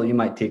some people, you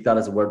might take that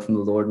as a word from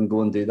the Lord and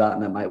go and do that,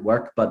 and it might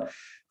work. But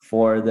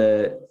for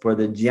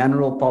the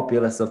general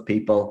populace of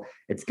people,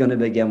 it's going to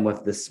begin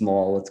with the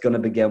small. It's going to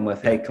begin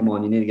with, hey, come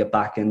on, you need to get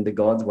back into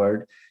God's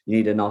word. You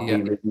need to not be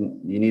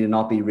reading. You need to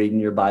not be reading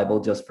your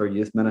Bible just for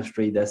youth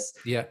ministry this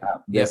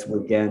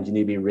weekend. You need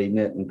to be reading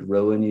it and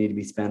growing. You need to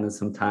be spending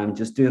some time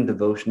just doing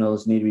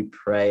devotionals. You need to be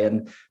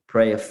praying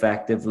pray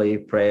effectively,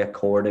 pray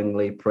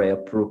accordingly, pray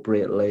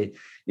appropriately,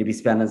 maybe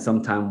spending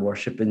some time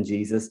worshiping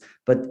Jesus,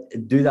 but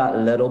do that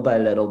little by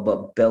little,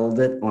 but build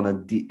it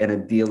in a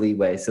daily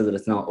way so that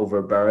it's not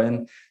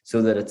overbearing,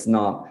 so that it's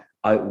not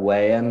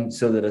outweighing,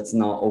 so that it's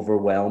not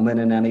overwhelming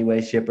in any way,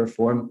 shape, or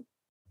form.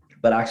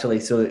 But actually,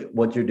 so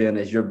what you're doing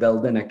is you're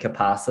building a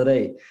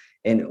capacity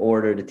in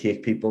order to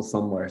take people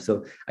somewhere.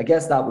 So I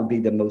guess that would be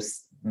the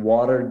most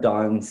watered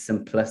down,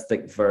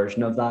 simplistic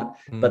version of that.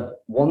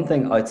 But one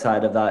thing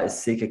outside of that is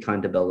seek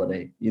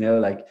accountability.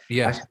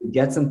 Actually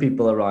get some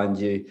people around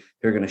you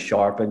who are going to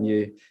sharpen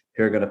you,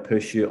 who are going to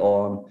push you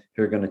on,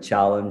 who are going to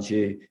challenge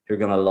you, who are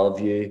going to love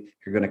you,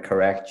 who are going to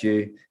correct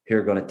you, who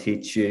are going to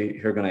teach you,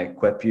 who are going to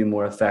equip you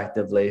more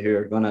effectively, who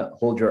are going to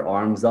hold your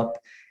arms up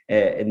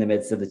in the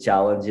midst of the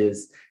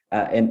challenges.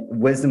 And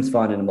wisdom's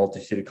found in a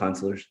multitude of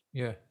counselors.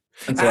 Yeah.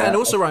 And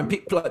also, Ryan,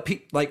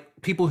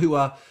 people who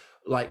are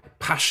like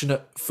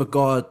passionate for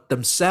God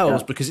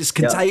themselves, because it's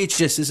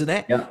contagious, isn't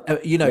it?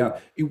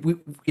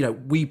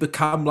 We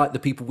become like the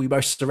people we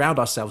most surround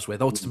ourselves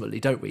with ultimately,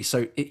 don't we?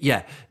 So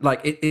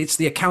it's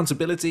the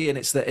accountability and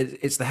it's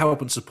the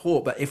help and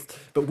support,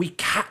 but we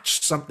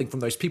catch something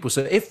from those people.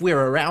 So if we're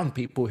around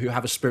people who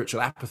have a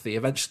spiritual apathy,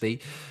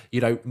 eventually,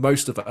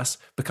 most of us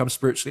become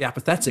spiritually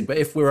apathetic. But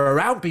if we're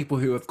around people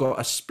who have got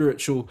a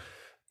spiritual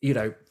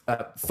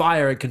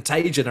fire and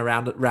contagion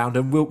around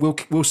them,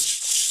 we'll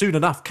soon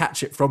enough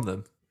catch it from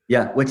them.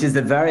 Yeah, which is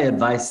the very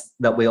advice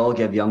that we all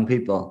give young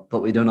people,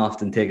 but we don't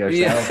often take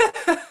ourselves.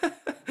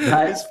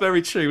 Right? It's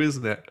very true,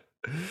 isn't it?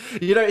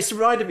 It's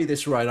reminded me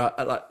this, Ryan.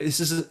 This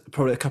is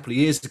probably a couple of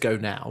years ago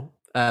now,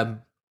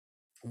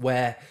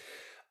 where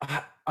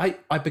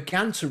I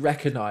began to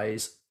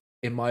recognize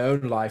in my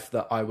own life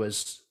that I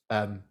was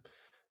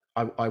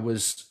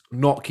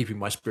not keeping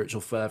my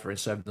spiritual fervor in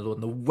serving the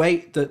Lord. And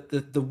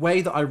the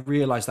way that I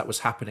realized that was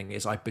happening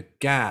is I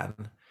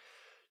began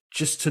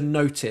just to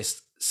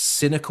notice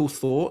cynical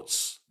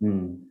thoughts.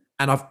 And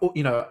I've,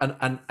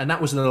 and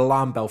that was an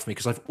alarm bell for me,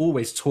 because I've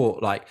always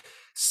taught like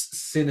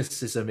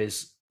cynicism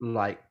is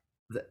like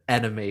the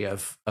enemy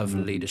of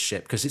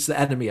leadership, because it's the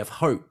enemy of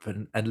hope,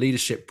 and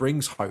leadership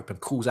brings hope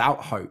and calls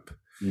out hope.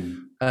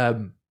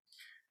 And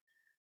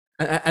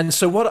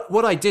so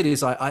what I did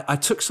is I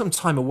took some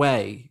time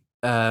away.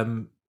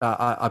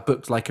 I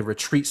booked like a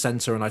retreat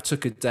center, and I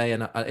took a day,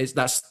 and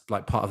that's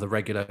like part of the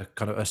regular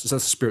kind of that's a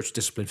spiritual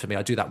discipline for me.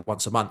 I do that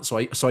once a month. So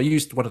I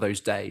used one of those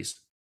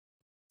days,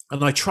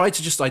 and I tried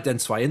to just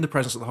identify in the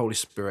presence of the Holy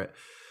Spirit,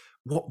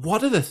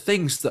 what are the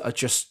things that are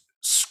just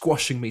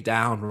squashing me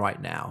down right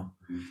now?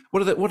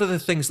 What are the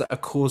things that are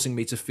causing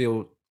me to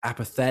feel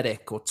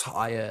apathetic or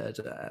tired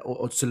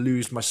or to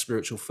lose my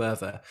spiritual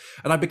fervor?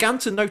 And I began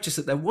to notice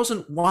that there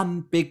wasn't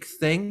one big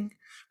thing,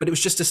 but it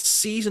was just a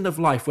season of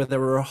life where there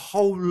were a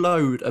whole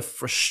load of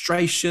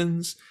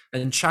frustrations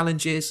and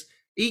challenges,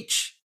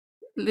 each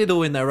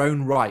little in their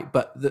own right,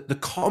 but the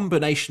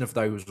combination of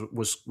those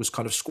was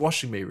kind of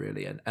squashing me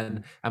really,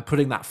 and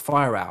putting that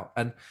fire out.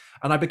 And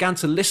I began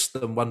to list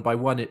them one by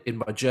one in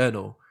my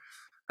journal.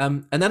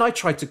 And then I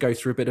tried to go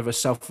through a bit of a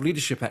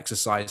self-leadership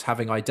exercise,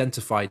 having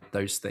identified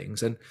those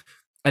things. And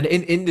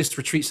in this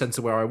retreat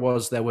center where I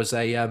was, there was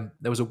a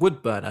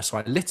wood burner, so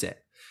I lit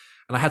it.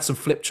 And I had some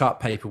flip chart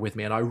paper with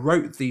me, and I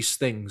wrote these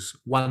things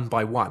one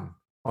by one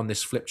on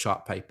this flip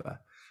chart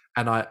paper,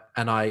 and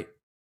I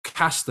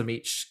cast them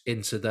each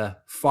into the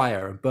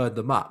fire and burned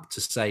them up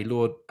to say,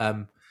 Lord,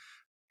 I'm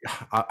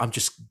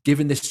just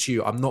giving this to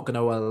you. I'm not going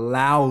to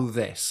allow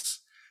this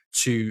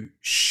to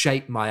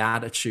shape my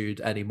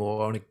attitude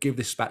anymore. I want to give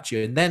this back to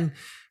you. And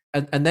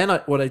then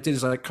what I did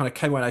is I kind of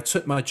came away and I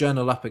took my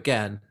journal up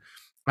again,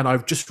 and I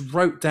just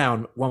wrote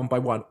down one by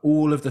one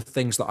all of the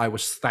things that I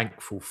was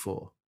thankful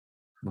for.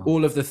 Wow.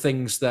 All of the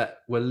things that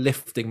were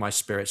lifting my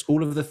spirits,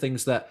 all of the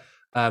things that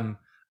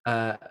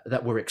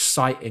that were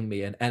exciting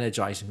me and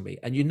energizing me.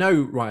 And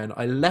Ryan,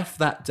 I left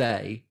that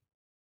day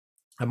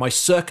and my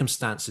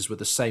circumstances were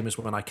the same as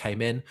when I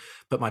came in,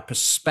 but my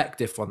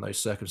perspective on those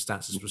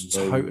circumstances was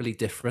totally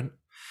different.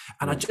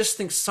 And I just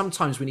think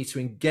sometimes we need to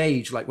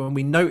engage, like when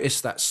we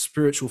notice that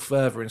spiritual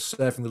fervor in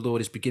serving the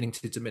Lord is beginning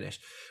to diminish,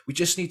 we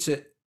just need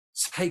to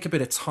take a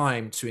bit of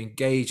time to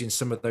engage in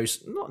some of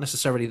those, not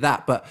necessarily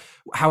that, but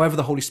however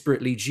the Holy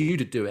Spirit leads you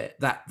to do it,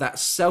 that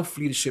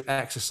self-leadership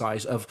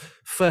exercise of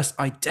first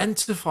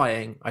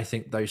identifying, I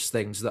think, those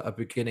things that are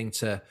beginning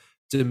to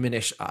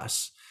diminish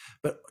us,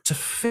 but to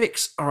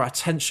fix our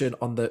attention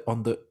on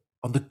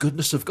the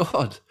goodness of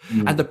God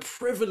and the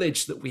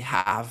privilege that we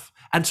have,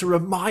 and to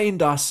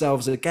remind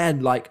ourselves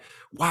again, like,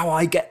 wow,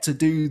 I get to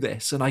do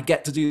this, and I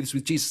get to do this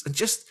with Jesus, and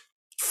just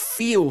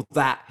feel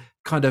that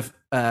kind of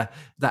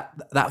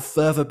that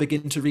fervor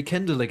begin to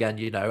rekindle again,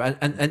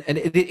 and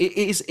it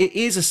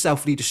is a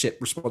self-leadership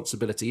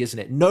responsibility, isn't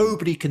it?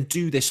 Nobody can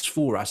do this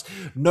for us.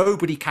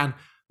 Nobody can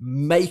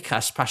make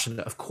us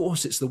passionate. Of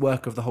course, it's the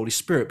work of the Holy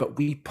Spirit, but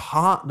we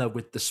partner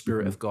with the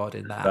Spirit of God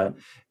in that,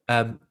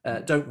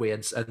 don't we?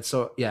 And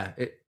so,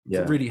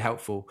 really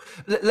helpful.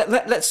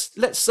 Let's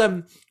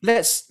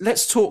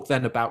talk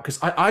then about, because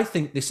I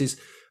think this is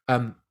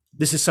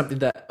this is something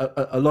that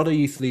a lot of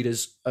youth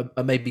leaders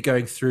are maybe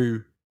going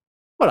through.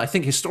 Well, I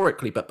think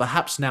historically, but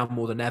perhaps now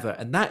more than ever,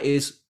 and that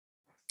is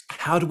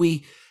how do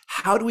we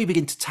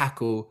begin to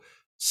tackle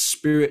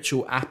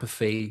spiritual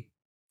apathy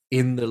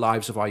in the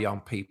lives of our young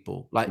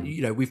people? Like,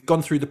 we've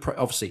gone through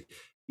obviously,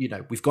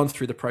 we've gone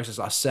through the process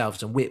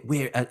ourselves, and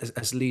we're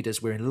as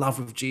leaders, we're in love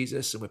with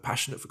Jesus and we're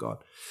passionate for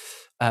God.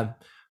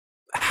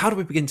 How do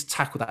we begin to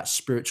tackle that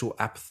spiritual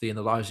apathy in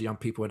the lives of young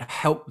people and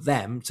help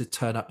them to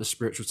turn up the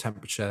spiritual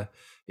temperature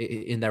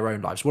in their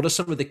own lives? What are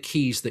some of the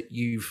keys that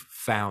you've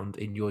found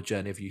in your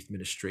journey of youth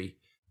ministry?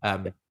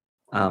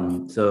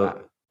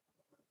 So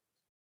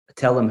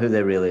tell them who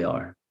they really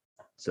are.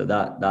 So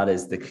that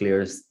is the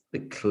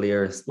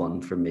clearest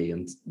one for me,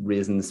 and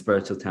raising the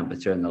spiritual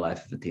temperature in the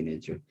life of a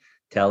teenager.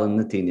 Telling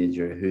the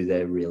teenager who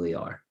they really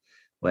are.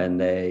 When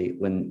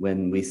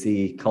we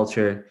see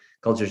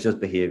culture's just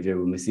behavior.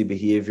 When we see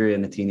behavior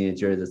in a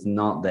teenager that's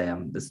not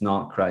them, that's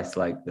not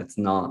Christ-like, it's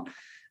not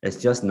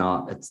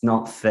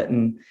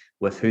fitting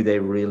with who they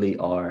really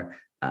are.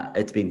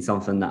 It's been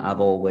something that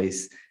I've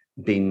always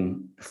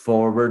been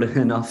forward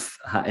enough,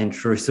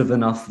 intrusive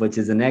enough, which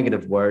is a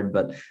negative word,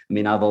 but I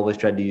mean, I've always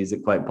tried to use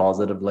it quite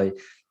positively,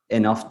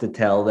 enough to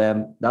tell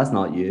them that's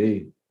not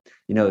you.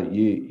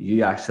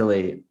 You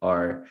actually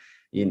are,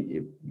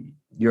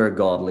 you're a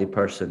godly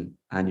person,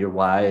 and you're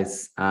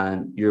wise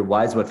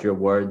with your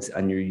words,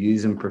 and you're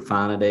using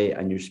profanity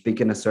and you're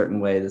speaking a certain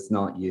way that's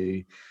not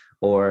you.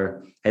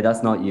 Or, hey,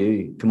 that's not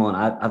you. Come on,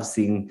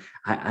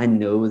 I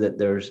know that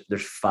there's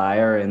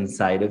fire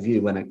inside of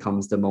you when it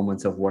comes to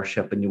moments of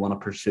worship and you want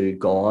to pursue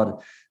God,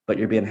 but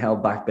you're being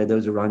held back by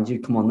those around you.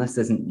 Come on, this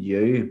isn't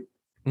you.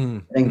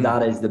 I think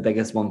that is the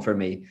biggest one for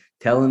me.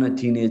 Telling a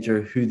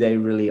teenager who they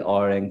really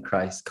are in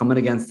Christ, coming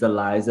against the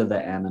lies of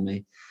the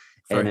enemy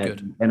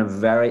in a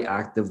very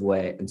active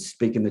way, and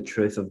speaking the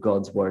truth of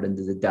God's word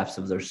into the depths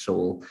of their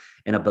soul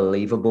in a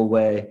believable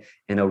way,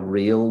 in a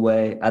real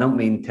way. I don't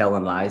mean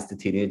telling lies to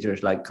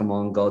teenagers like, come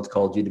on, God's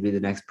called you to be the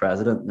next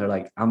president. And they're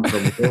like, I'm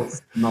from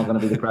Wales. I'm not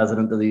going to be the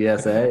president of the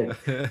USA.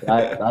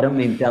 I don't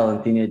mean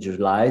telling teenagers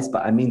lies,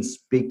 but I mean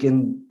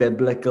speaking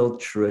biblical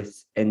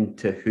truth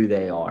into who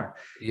they are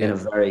in a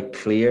very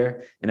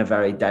clear, in a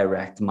very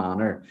direct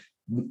manner.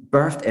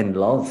 Birthed in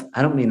love.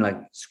 I don't mean like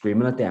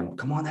screaming at them,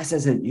 come on, this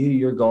isn't you,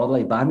 you're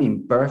godly, but I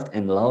mean birthed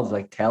in love,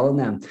 like telling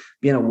them,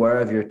 being aware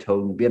of your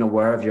tone, being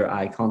aware of your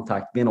eye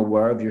contact, being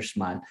aware of your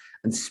smile,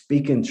 and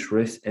speaking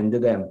truth into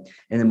them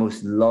in the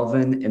most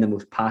loving, in the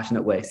most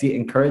passionate way. See,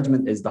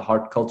 encouragement is the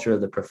heart culture of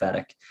the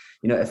prophetic.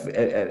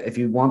 If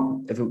you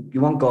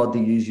want God to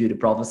use you to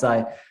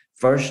prophesy,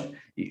 first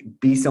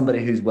be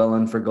somebody who's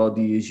willing for God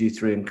to use you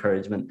through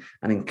encouragement,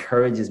 and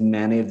encourage as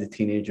many of the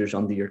teenagers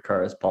under your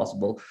care as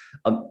possible.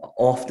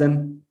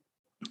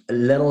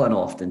 Little and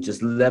often,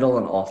 just little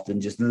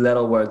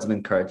words of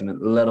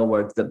encouragement, little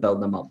words that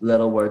build them up,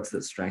 little words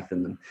that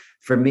strengthen them.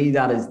 For me,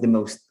 that is the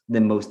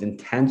most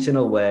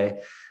intentional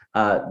way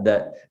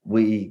that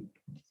we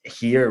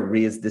here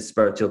raise the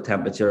spiritual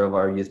temperature of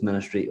our youth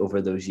ministry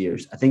over those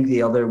years. I think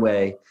the other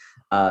way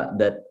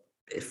that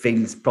it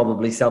feels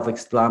probably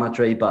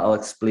self-explanatory, but I'll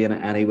explain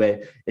it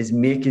anyway, is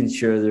making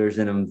sure there's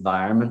an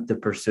environment to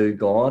pursue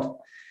God.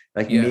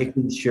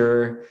 Making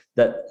sure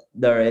that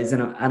there is,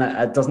 and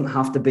it doesn't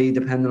have to be,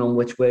 depending on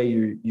which way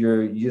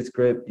your youth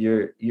group,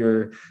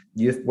 your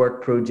youth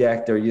work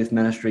project or youth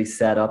ministry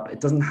set up. It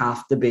doesn't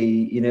have to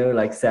be,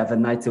 like 7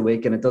 nights a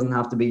week, and it doesn't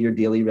have to be your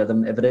daily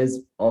rhythm. If it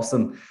is,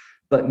 awesome.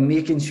 But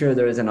making sure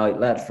there is an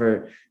outlet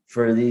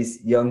for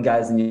these young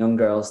guys and young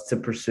girls to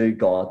pursue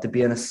God, to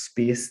be in a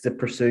space to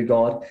pursue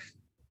God,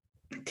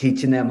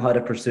 teaching them how to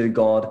pursue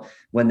God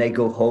when they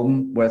go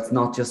home, where it's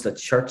not just a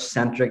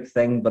church-centric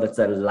thing, but it's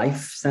a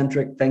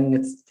life-centric thing.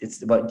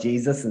 It's about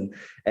Jesus, and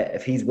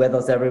if he's with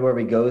us everywhere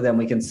we go, then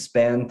we can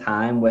spend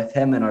time with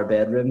him in our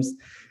bedrooms.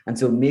 And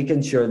so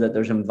making sure that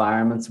there's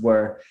environments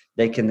where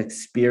they can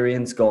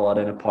experience God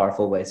in a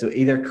powerful way. So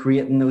either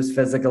creating those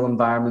physical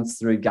environments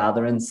through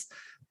gatherings,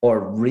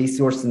 or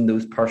resourcing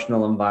those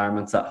personal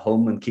environments at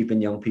home, and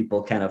keeping young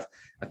people kind of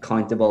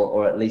accountable,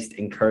 or at least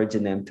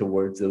encouraging them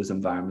towards those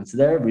environments.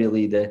 They're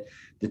really the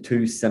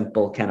two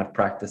simple kind of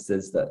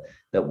practices that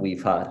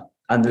we've had.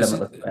 And the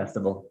Limitless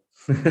Festival.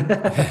 And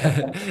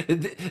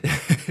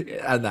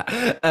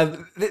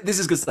that this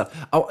is good stuff.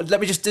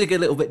 Let me just dig a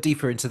little bit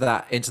deeper into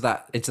that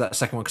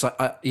second one, because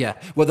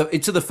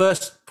into the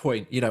first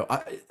point,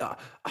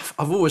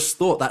 I've always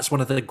thought that's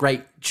one of the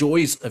great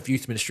joys of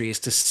youth ministry, is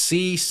to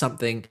see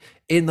something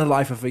in the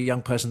life of a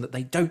young person that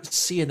they don't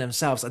see in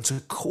themselves, and to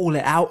call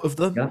it out of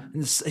them,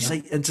 and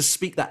to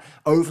speak that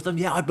over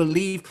them. I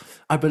believe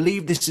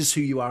this is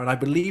who you are, and I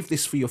believe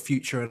this for your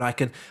future, and I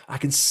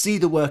can see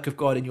the work of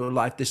God in your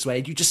life this way,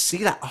 and you just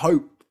see that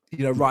hope,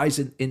 rise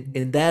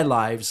in their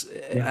lives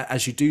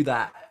as you do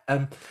that.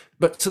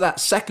 But to that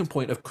second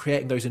point of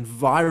creating those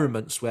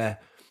environments where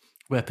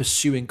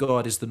pursuing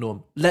God is the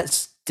norm,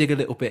 let's dig a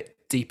little bit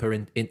deeper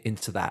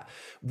into that.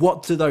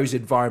 What do those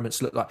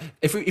environments look like?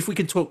 If we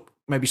can talk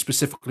maybe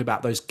specifically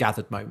about those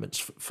gathered moments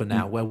for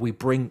now, where we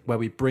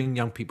bring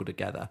young people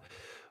together,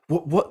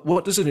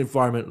 What does an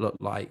environment look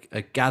like?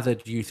 A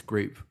gathered youth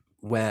group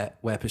where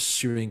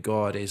pursuing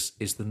God is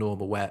the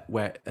normal,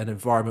 where an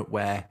environment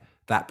where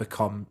that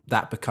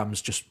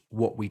becomes just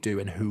what we do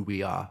and who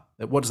we are.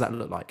 What does that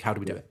look like? How do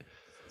we do it?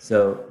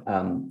 So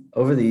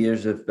over the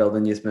years of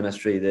building youth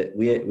ministry, that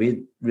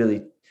we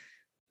really,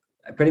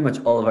 pretty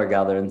much all of our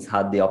gatherings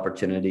had the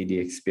opportunity to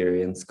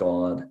experience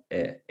God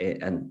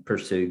and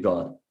pursue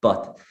God.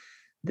 But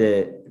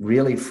the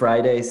really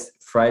Fridays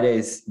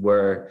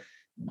were,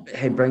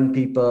 hey, bring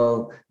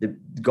people,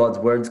 God's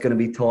word's going to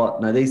be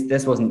taught. Now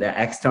this wasn't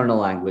the external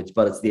language,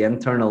 but it's the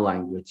internal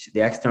language.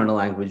 The external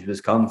language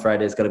was, come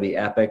Friday's going to be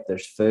epic.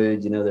 There's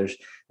food, there's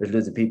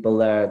loads of people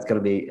there. It's going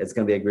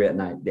to be a great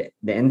night.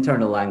 The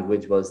internal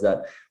language was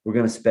that we're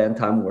going to spend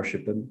time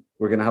worshiping.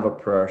 We're going to have a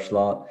prayer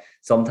slot.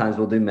 Sometimes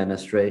we'll do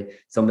ministry.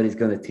 Somebody's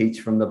going to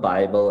teach from the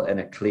Bible in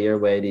a clear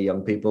way to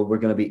young people. We're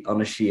going to be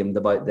unashamed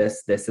about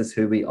this. This is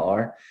who we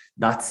are.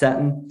 That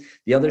setting.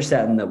 The other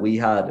setting that we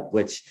had,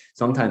 which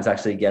sometimes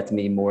actually gets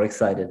me more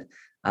excited,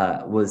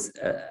 was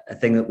a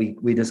thing that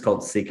we just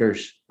called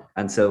Seekers.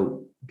 And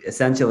so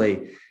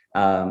essentially,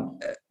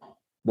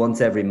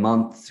 once every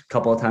month, a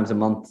couple of times a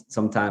month,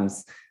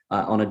 sometimes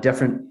on a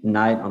different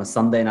night, on a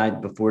Sunday night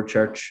before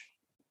church,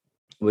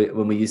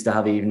 when we used to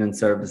have evening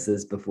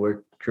services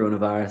before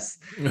coronavirus,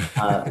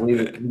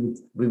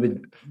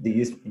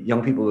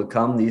 young people would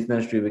come, the youth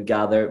ministry would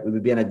gather, we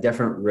would be in a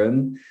different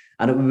room,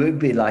 and it would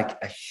be like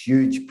a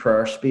huge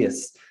prayer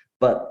space,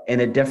 but in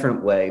a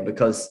different way,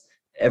 because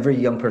every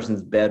young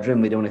person's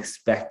bedroom, we don't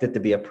expect it to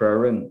be a prayer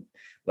room.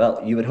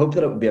 Well, you would hope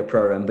that it would be a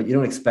prayer room, but you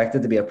don't expect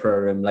it to be a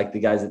prayer room like the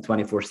guys at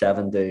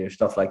 24/7 do, or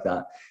stuff like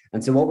that.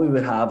 And so what we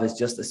would have is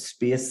just a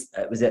space.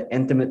 It was an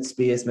intimate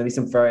space, maybe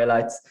some fairy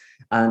lights.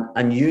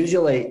 And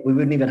usually we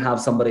wouldn't even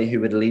have somebody who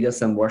would lead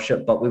us in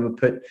worship, but we would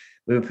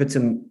put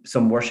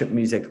some worship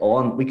music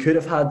on. We could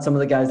have had some of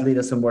the guys lead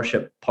us in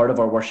worship, part of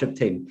our worship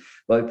team,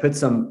 but we put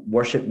some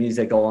worship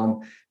music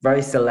on,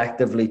 very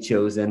selectively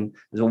chosen.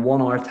 There's a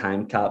 1 hour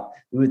time cap.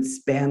 We would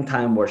spend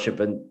time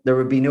worshiping. There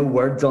would be no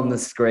words on the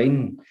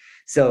screen.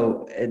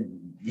 So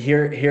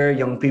here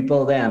young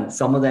people then,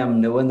 some of them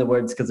knowing the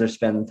words because they're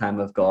spending time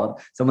with God,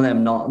 some of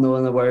them not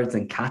knowing the words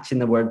and catching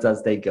the words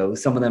as they go,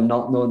 some of them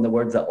not knowing the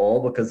words at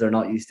all because they're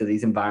not used to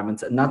these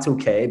environments. And that's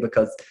okay,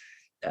 because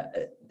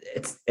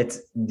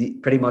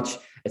pretty much,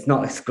 it's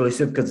not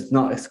exclusive, because it's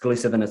not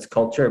exclusive in its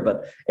culture,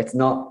 but it's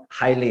not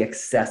highly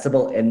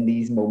accessible in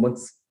these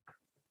moments,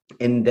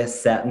 in this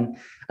setting.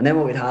 And then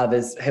what we'd have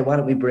is, hey, why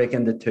don't we break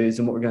into twos?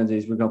 And what we're going to do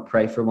is we're going to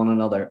pray for one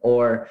another,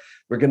 or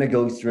we're going to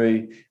go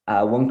through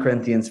 1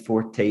 Corinthians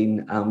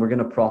 14, and we're going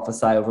to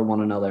prophesy over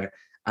one another.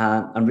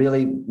 And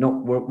really,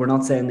 we're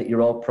not saying that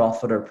you're all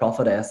prophet or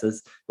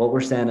prophetesses. What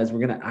we're saying is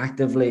we're going to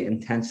actively,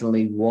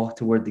 intentionally walk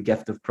toward the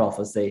gift of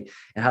prophecy.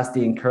 It has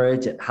to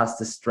encourage, it has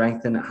to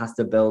strengthen, it has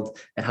to build,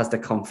 it has to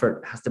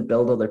comfort, it has to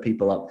build other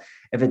people up.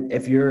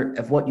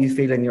 If what you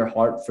feel in your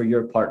heart for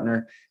your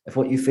partner, if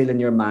what you feel in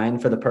your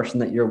mind for the person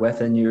that you're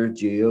with in your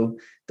duo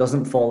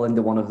doesn't fall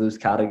into one of those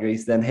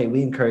categories, then hey,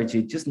 we encourage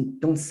you, just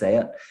don't say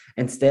it.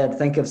 Instead,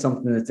 think of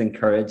something that's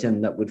encouraging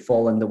that would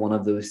fall into one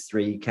of those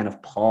three kind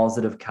of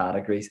positive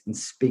categories and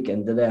speak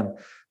into them.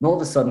 And all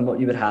of a sudden, what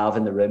you would have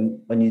in the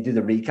room when you do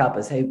the recap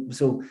is, hey,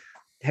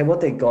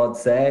 what did God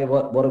say?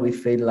 What do we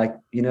feel like?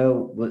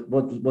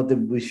 What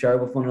did we share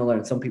with one another?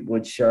 And some people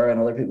would share, and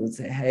other people would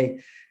say, hey,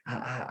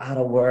 I had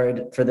a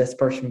word for this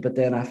person, but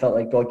then I felt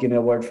like God gave me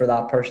a word for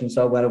that person,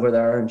 so I went over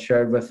there and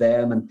shared with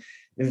them. And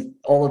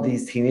all of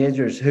these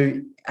teenagers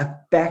who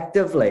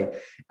effectively,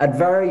 at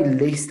very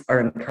least, are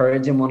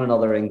encouraging one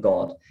another in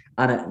God,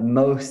 and at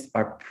most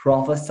are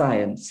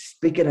prophesying,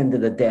 speaking into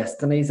the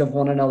destinies of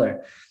one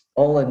another,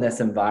 all in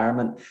this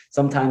environment.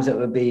 Sometimes it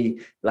would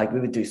be like we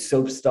would do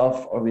soap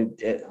stuff, or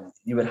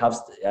you would have,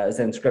 as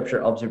in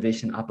scripture,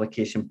 observation,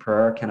 application,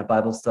 prayer, kind of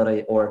Bible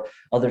study, or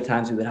other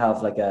times we would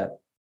have like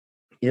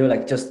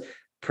just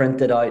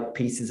printed out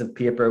pieces of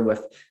paper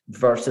with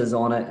verses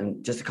on it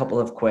and just a couple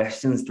of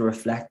questions to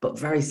reflect, but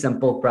very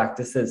simple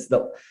practices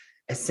that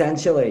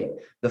essentially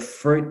the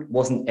fruit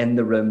wasn't in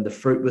the room. The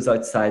fruit was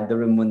outside the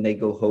room when they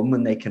go home,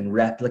 and they can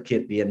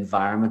replicate the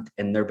environment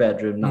in their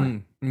bedroom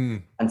now.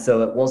 And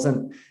so it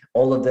wasn't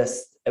all of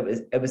this.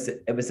 It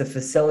was a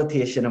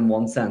facilitation in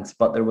one sense,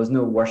 but there was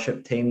no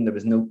worship team. There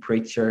was no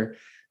preacher.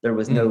 There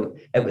was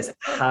it was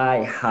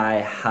high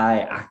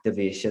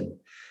activation.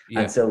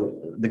 Yeah. And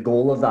so the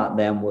goal of that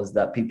then was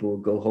that people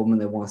would go home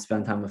and they want to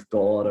spend time with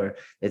God, or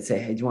they'd say,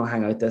 hey, do you want to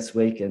hang out this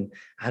week? And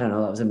I don't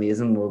know, that was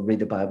amazing. We'll read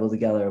the Bible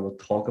together, or we'll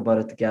talk about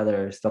it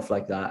together, or stuff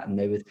like that. And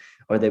they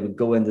would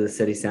go into the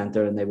city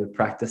center and they would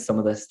practice some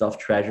of this stuff,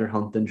 treasure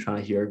hunting, trying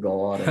to hear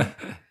God,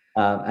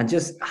 and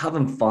just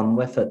having fun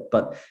with it,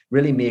 but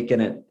really making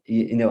it,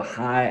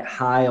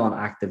 high on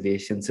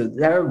activation. So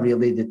they're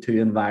really the two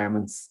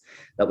environments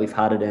that we've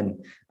had it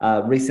in.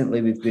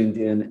 Recently, we've been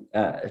doing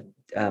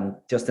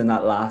just in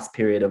that last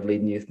period of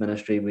leading youth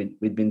ministry,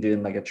 we'd been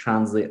doing like a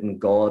translating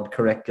God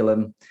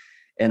curriculum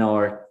in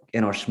our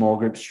small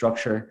group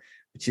structure,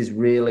 which is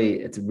really,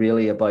 it's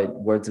really about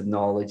words of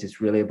knowledge. It's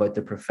really about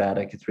the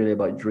prophetic. It's really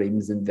about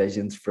dreams and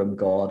visions from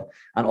God.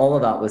 And all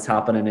of that was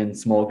happening in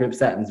small group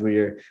settings where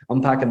you're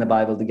unpacking the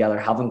Bible together,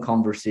 having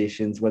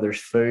conversations, where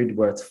there's food,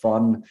 where it's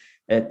fun.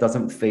 It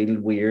doesn't feel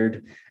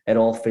weird. It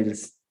all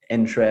feels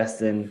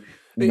interesting.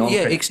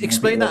 Yeah,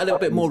 explain that a little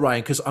bit more,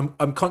 Ryan, because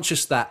I'm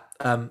conscious that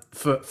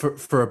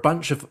for a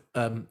bunch of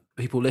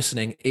people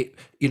listening,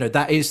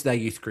 that is their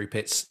youth group.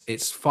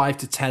 It's 5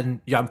 to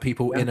 10 young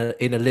people in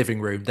a living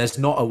room. There's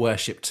not a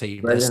worship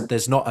team.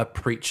 There's not a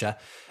preacher.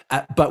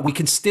 But we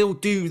can still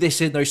do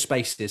this in those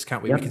spaces,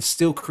 can't we? Yep. We can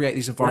still create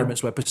these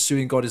environments where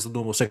pursuing God is the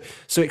normal.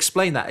 So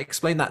explain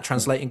that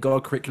translating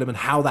God curriculum and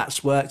how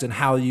that's worked and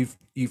how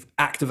you've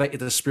activated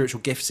the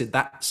spiritual gifts in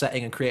that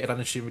setting and created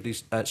unachievable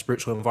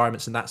spiritual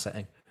environments in that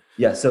setting.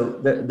 Yeah, so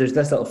there's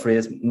this little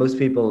phrase. Most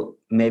people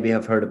maybe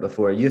have heard it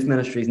before. Youth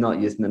ministry is not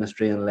youth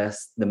ministry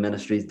unless the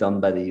ministry is done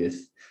by the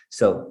youth.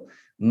 So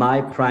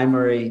my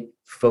primary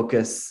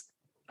focus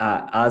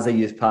as a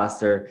youth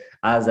pastor,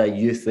 as a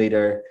youth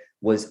leader,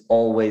 was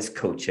always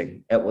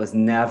coaching. It was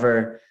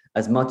never,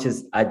 as much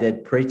as I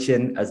did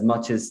preaching, as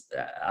much as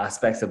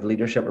aspects of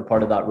leadership were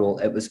part of that role,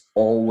 it was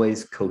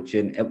always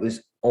coaching. It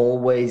was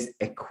always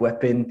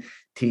equipping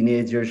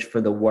teenagers for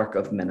the work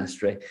of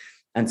ministry.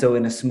 And so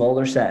in a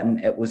smaller setting,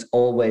 it was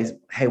always,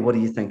 hey, what do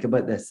you think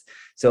about this?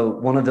 So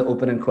one of the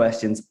opening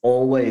questions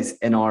always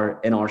in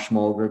our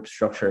small group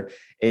structure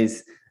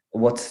is,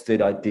 what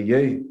stood out to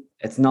you?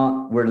 It's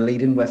not, we're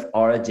leading with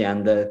our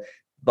agenda,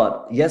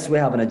 but yes, we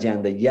have an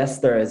agenda. Yes,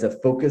 there is a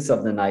focus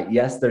of the night.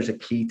 Yes, there's a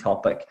key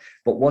topic,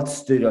 but what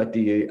stood out to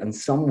you? And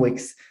some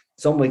weeks,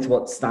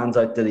 what stands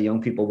out to the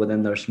young people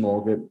within their small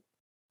group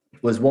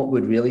was what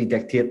would really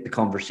dictate the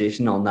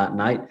conversation on that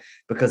night,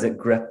 because it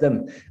gripped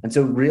them. And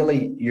so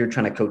really you're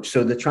trying to coach.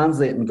 So the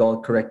Translating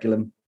God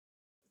curriculum,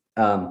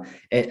 we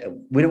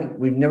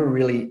didn't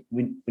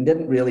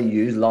really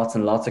use lots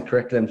and lots of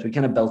curriculums. We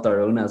kind of built our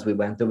own as we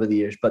went over the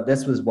years, but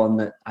this was one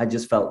that I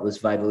just felt was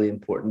vitally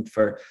important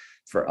for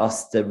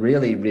us to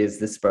really raise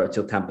the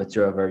spiritual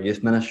temperature of our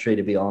youth ministry,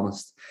 to be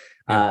honest.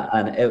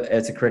 And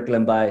it's a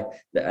curriculum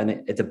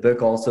and it's a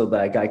book also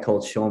by a guy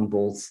called Sean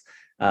Bowles,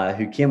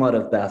 who came out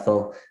of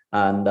Bethel,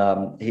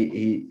 and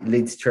he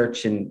leads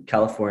church in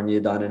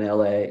California, down in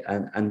LA,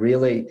 and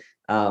really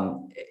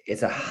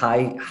it's a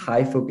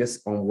high focus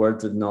on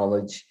words of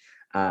knowledge,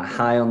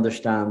 high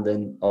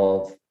understanding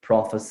of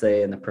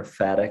prophecy and the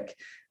prophetic,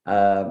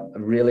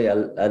 really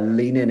a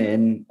leaning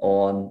in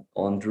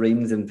on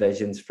dreams and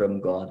visions from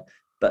God.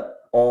 But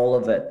all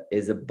of it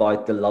is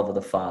about the love of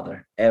the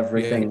Father.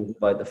 Everything is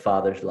about the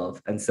Father's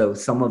love. And so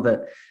some of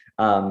it,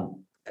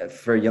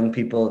 for young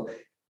people,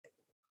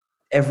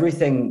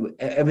 everything,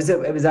 it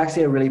was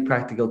actually a really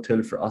practical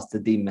tool for us to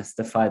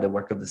demystify the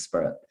work of the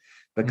Spirit,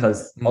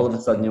 because all of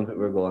a sudden young people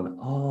were going,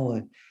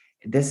 oh,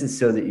 this is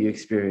so that you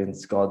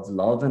experience God's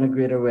love in a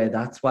greater way.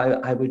 That's why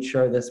I would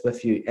share this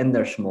with you in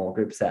their small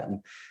group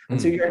setting.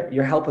 And so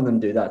you're helping them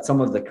do that.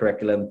 Some of the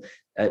curriculum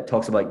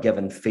talks about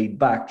giving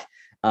feedback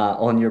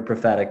on your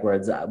prophetic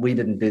words. We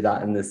didn't do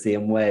that in the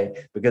same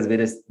way, because we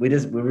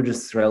were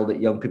just thrilled that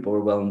young people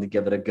were willing to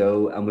give it a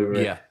go, and we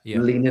were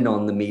leaning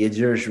on the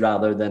majors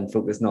rather than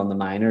focusing on the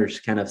minors,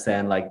 kind of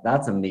saying like,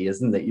 that's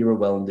amazing that you were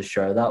willing to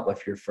share that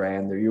with your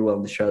friend, or you're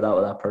willing to share that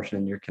with that person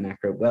in your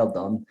connect group. Well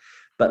done.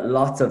 But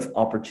lots of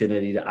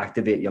opportunity to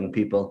activate young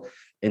people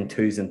in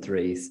 2s and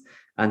 3s.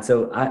 And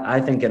so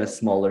I think in a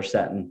smaller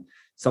setting,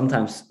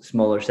 sometimes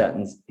smaller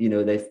settings,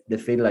 they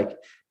feel like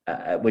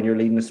when you're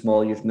leading a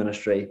small youth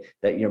ministry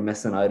that you're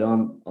missing out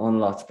on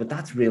lots. But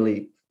that's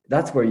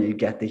where you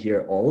get to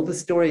hear all the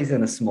stories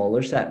in a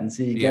smaller setting.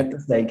 So you get to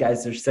say,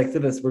 guys, there's 6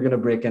 of us. We're going to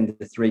break into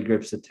 3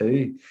 groups of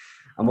 2.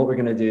 And what we're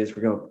going to do is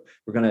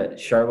we're going to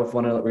share with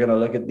one another. We're going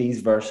to look at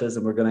these verses,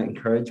 and we're going to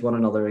encourage one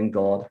another in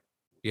God.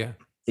 Yeah.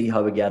 See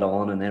how we get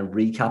on, and then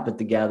recap it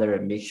together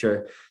and make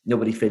sure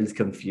nobody feels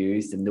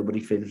confused and nobody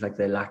feels like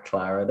they lack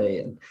clarity,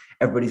 and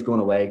everybody's going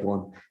away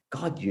going,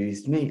 God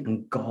used me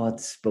and God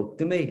spoke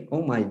to me.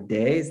 Oh my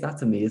days,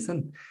 that's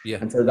amazing. Yeah.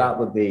 And so that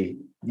would be,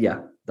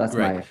 that's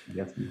great. My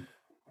guess.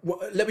 Well,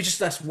 let me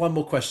just ask one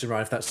more question,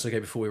 Ryan, if that's okay,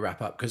 before we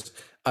wrap up, because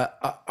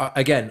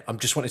again, I'm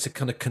just wanting to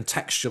kind of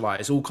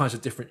contextualize all kinds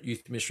of different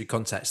youth ministry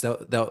contexts.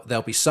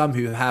 There'll be some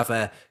who have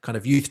a kind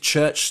of youth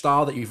church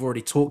style that you've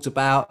already talked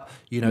about,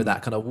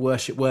 that kind of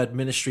worship word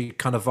ministry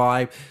kind of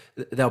vibe.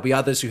 There'll be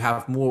others who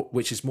have more,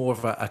 which is more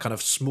of a kind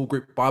of small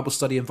group Bible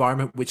study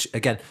environment, which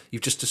again,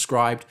 you've just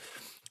described.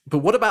 But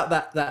what about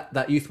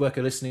that youth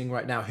worker listening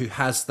right now who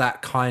has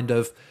that kind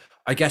of,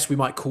 I guess we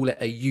might call it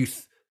a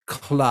youth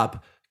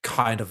club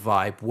kind of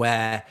vibe,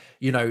 where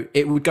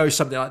it would go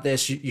something like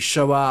this: you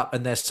show up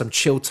and there's some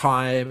chill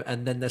time,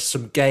 and then there's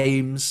some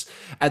games,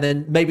 and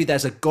then maybe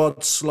there's a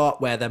God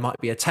slot where there might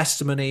be a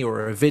testimony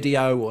or a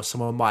video, or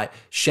someone might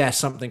share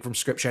something from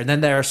scripture, and then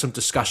there are some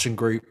discussion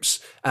groups,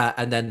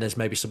 and then there's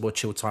maybe some more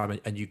chill time,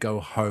 and you go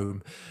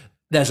home.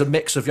 There's a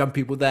mix of young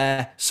people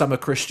there. Some are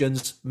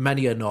Christians,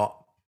 many are not.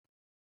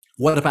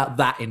 What about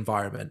that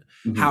environment?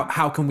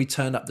 How can we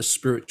turn up the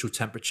spiritual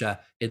temperature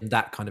in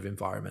that kind of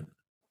environment?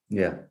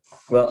 Yeah.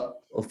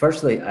 Well, Well,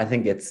 firstly, I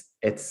think it's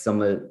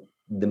some of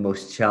the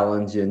most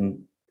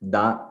challenging.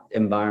 That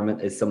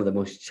environment is some of the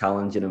most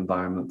challenging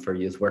environment for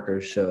youth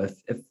workers. So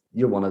if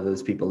you're one of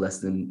those people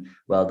listening,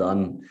 well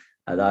done.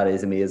 That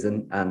is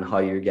amazing, and how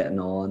you're getting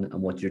on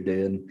and what you're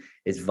doing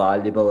is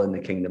valuable in the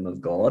kingdom of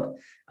God,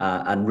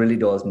 and really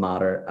does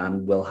matter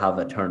and will have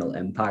eternal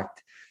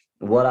impact.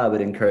 What I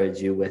would encourage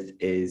you with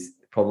is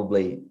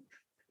probably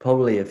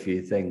a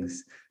few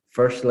things.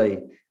 Firstly,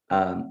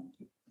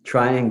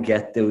 try and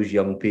get those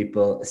young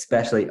people,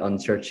 especially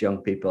unchurched young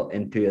people,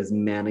 into as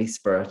many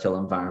spiritual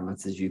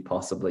environments as you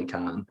possibly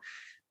can.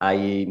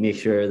 I.e., make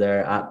sure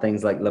they're at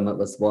things like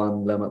Limitless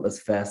One,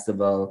 Limitless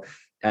Festival,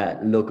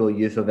 local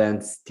youth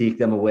events, take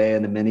them away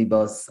in a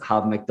minibus,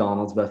 have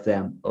McDonald's with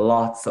them.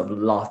 Lots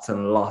and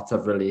lots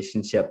of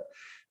relationship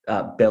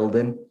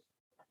building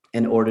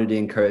in order to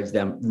encourage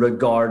them,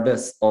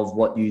 regardless of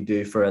what you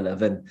do for a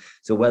living.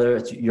 So whether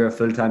it's you're a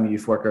full-time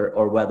youth worker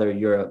or whether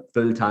you're a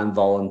full-time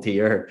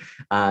volunteer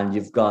and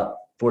you've got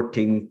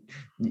 14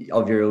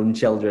 of your own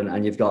children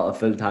and you've got a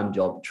full-time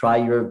job, try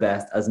your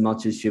best as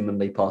much as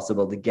humanly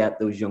possible to get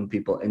those young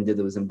people into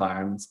those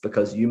environments,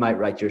 because you might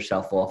write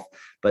yourself off,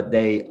 but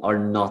they are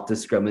not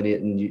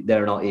discriminating.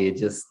 They're not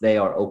ageist. They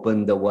are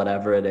open to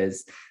whatever it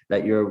is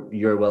that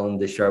you're willing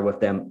to share with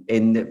them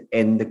in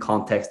the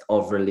context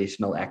of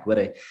relational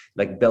equity,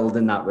 like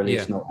building that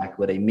relational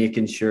equity,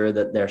 making sure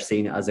that they're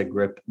seen as a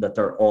group, that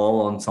they're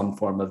all on some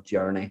form of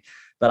journey.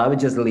 But I would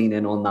just lean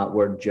in on that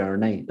word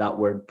journey, that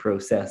word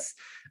process.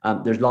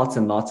 There's lots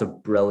and lots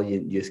of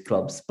brilliant youth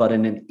clubs, but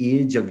in an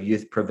age of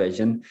youth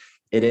provision,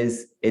 it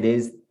is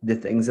the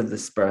things of the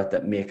Spirit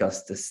that make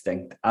us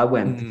distinct.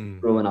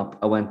 Growing up,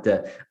 I went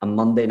to a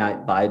Monday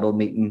night Bible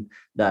meeting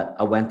that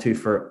I went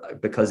to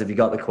because if you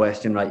got the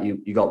question right,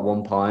 you got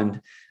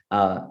 £1.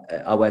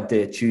 I went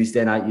to a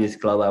Tuesday night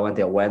youth club. I went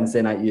to a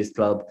Wednesday night youth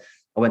club.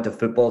 I went to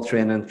football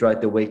training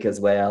throughout the week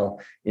as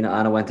well, and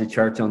I went to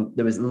church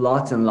there was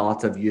lots and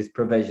lots of youth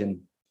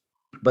provision.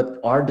 But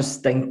our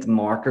distinct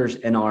markers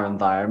in our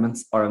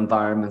environments are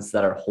environments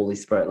that are Holy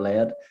Spirit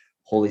led,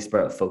 Holy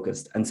Spirit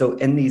focused. And so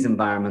in these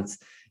environments,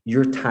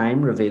 your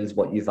time reveals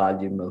what you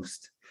value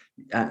most.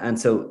 And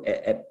so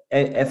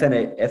if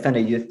in a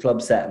youth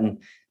club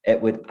setting, it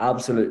would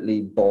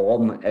absolutely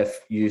bomb if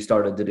you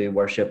started to do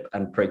worship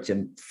and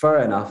preaching.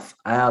 Fair enough.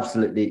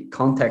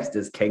 Context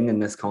is king in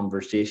this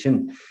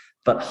conversation.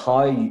 But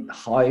how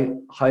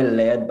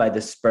led by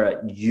the Spirit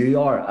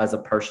you are as a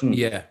person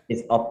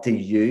is up to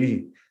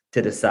you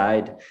to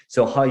decide.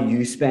 So how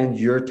you spend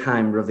your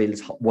time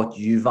reveals what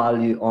you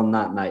value on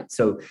that night.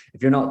 So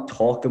if you're not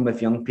talking with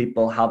young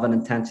people, having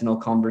intentional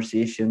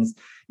conversations,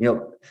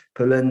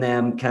 pulling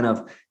them kind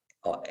of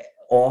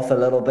off a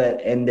little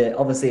bit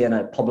obviously in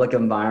a public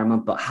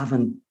environment, but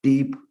having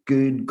deep,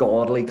 good,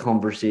 godly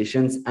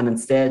conversations, and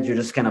instead you're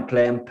just kind of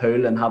playing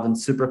pool and having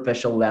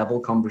superficial level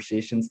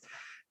conversations,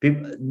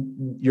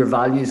 your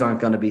values aren't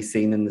going to be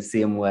seen in the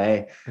same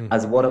way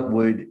as what it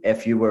would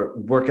if you were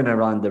working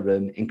around the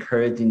room,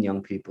 encouraging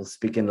young people,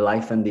 speaking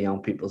life into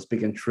young people,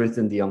 speaking truth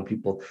into young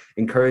people,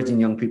 encouraging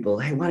young people.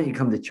 Hey, why don't you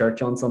come to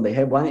church on Sunday?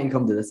 Hey, why don't you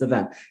come to this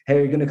event? Hey,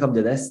 you're going to come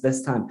to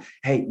this time.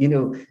 Hey, do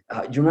you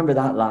remember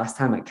that last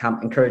time at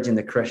camp, encouraging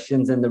the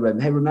Christians in the room?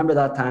 Hey, remember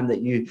that time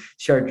that you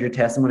shared your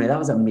testimony? That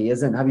was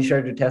amazing. Have you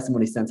shared your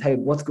testimony since? Hey,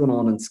 what's going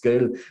on in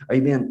school? Are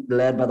you being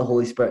led by the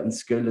Holy Spirit in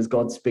school? Is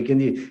God speaking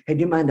to you? Hey, do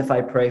you mind if I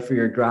pray for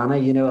your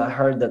granny? I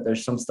heard that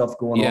there's some stuff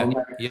going on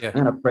there. I'm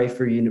going to pray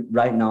for you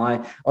right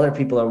now. Other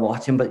people are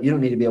watching, but you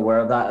don't need to be aware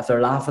of that. If they're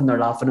laughing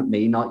at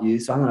me, not you.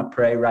 So I'm going to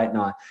pray right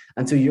now.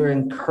 And so you're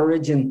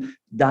encouraging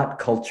that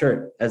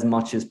culture as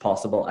much as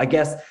possible. I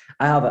guess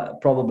I have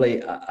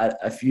probably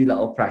a few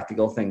little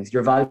practical things.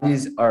 Your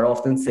values are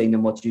often seen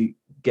in what you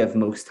give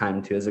most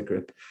time to as a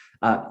group.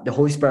 The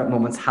Holy Spirit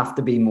moments have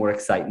to be more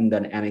exciting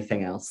than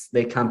anything else.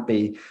 They can't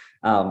be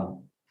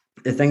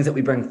the things that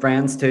we bring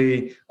friends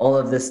to, all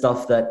of this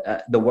stuff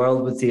that the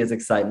world would see as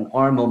exciting.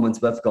 Our moments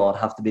with God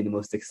have to be the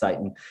most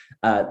exciting.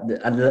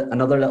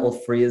 Another little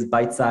phrase,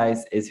 bite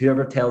size, is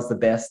whoever tells the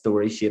best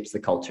story shapes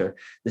the culture.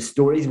 The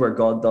stories where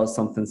God does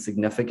something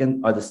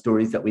significant are the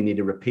stories that we need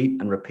to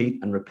repeat and repeat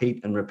and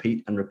repeat and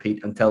repeat and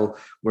repeat until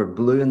we're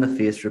blue in the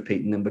face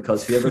repeating them,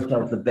 because whoever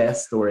tells the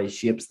best story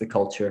shapes the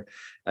culture.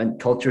 And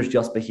culture is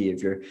just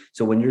behavior.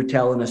 So when you're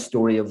telling a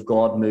story of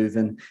God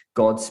moving,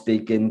 God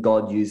speaking,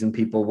 God using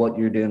people, what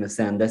you're doing is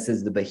saying, this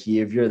is the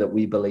behavior that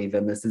we believe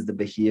in. This is the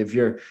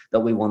behavior that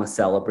we want to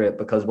celebrate,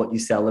 because what you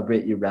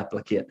celebrate, you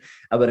replicate.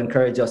 I would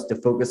encourage us to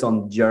focus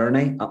on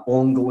journey, an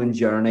ongoing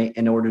journey,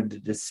 in order to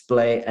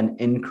display an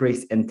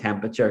increase in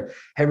temperature.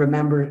 Hey,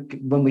 remember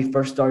when we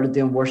first started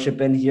doing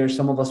worship in here,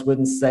 some of us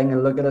wouldn't sing,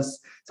 and look at us.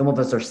 Some of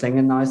us are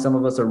singing now. Some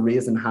of us are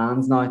raising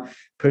hands now,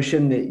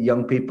 pushing the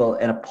young people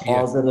in a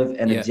positive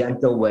and a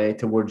gentle way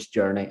towards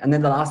journey. And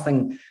then the last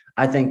thing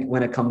I think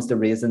when it comes to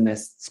raising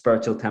this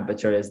spiritual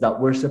temperature is that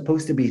we're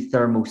supposed to be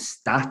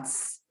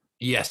thermostats.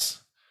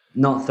 Yes.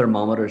 Not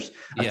thermometers.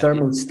 A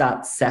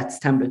thermostat sets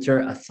temperature,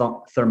 a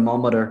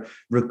thermometer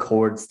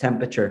records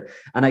temperature.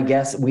 And I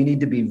guess we need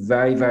to be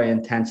very, very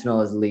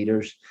intentional as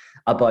leaders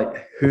about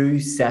who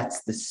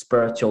sets the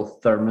spiritual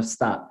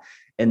thermostat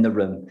in the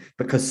room,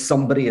 because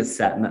somebody is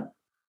setting it.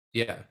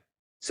 Yeah.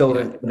 So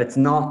if it's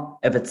not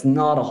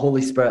a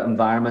Holy Spirit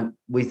environment,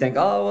 we think,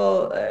 oh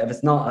well, if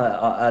it's not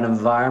an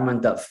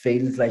environment that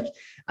feels like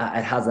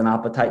it has an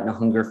appetite and a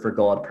hunger for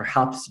God,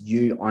 perhaps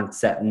you aren't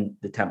setting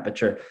the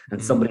temperature,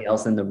 and somebody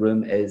else in the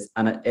room is.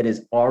 And it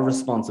is our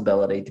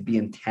responsibility to be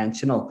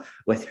intentional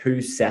with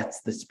who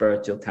sets the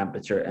spiritual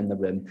temperature in the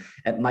room.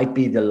 It might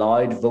be the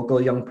loud,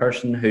 vocal young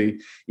person who,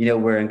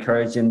 we're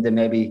encouraging to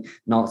maybe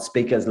not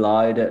speak as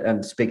loud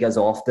and speak as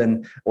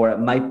often, or it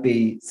might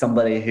be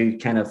somebody who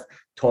kind of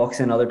talks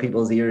in other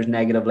people's ears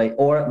negatively,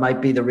 or it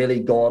might be the really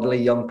godly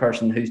young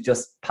person who's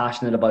just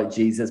passionate about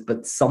Jesus,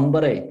 but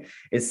somebody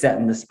is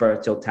setting the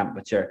spiritual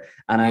temperature.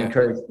 And I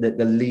encourage that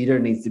the leader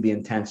needs to be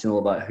intentional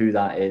about who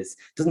that is.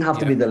 It doesn't have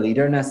to be the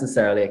leader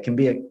necessarily. It can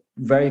be a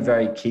very,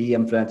 very key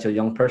influential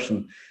young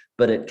person,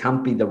 but it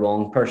can't be the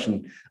wrong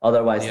person.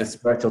 Otherwise, the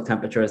spiritual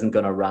temperature isn't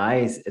going to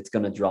rise. It's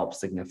going to drop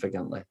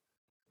significantly.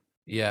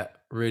 Yeah,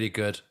 really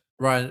good.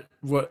 Ryan,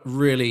 what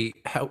really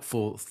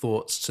helpful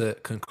thoughts to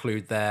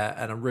conclude there,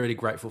 and I'm really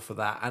grateful for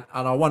that.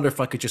 And I wonder if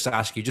I could just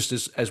ask you, just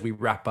as we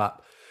wrap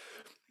up,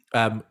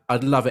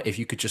 I'd love it if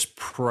you could just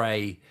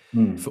pray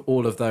for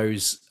all of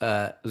those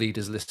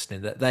leaders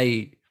listening, that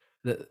they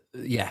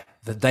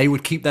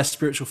would keep their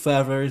spiritual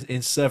fervor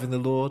in serving the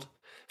Lord.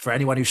 For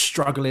anyone who's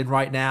struggling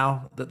right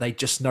now, that they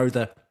just know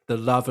the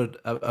love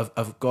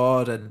of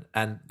God,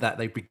 and that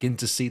they begin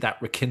to see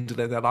that rekindled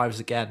in their lives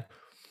again.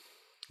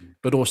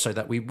 But also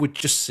that we would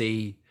just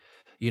see,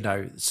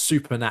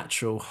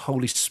 supernatural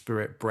Holy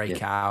Spirit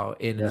break out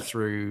in and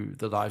through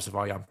the lives of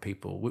our young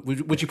people.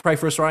 Would you pray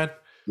for us, Ryan?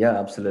 Yeah,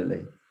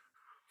 absolutely.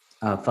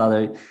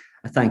 Father,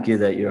 I thank you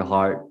that your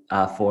heart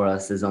for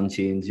us is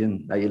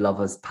unchanging, that you love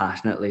us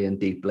passionately and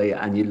deeply,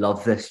 and you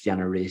love this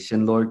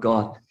generation, Lord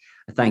God.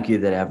 I thank you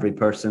that every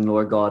person,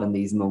 Lord God, in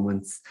these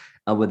moments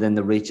within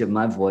the reach of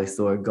my voice,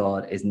 Lord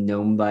God, is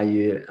known by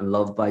you and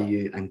loved by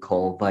you and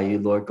called by you,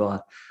 Lord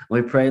God. And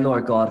we pray,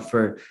 Lord God,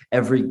 for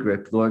every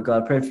group, Lord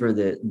God. I pray for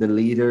the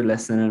leader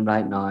listening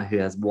right now who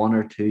has one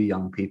or two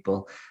young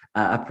people.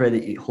 I pray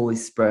that you, Holy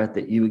Spirit,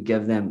 that you would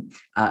give them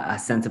a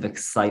sense of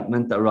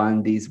excitement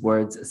around these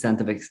words, a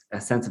sense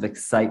of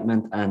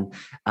excitement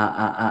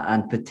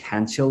and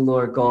potential,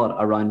 Lord God,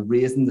 around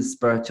raising the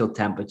spiritual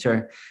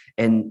temperature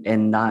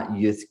in that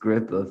youth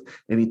group of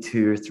maybe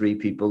 2 or 3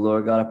 people,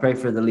 Lord God. I pray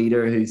for the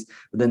leader who's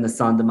within the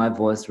sound of my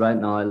voice right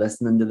now,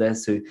 listening to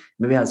this, who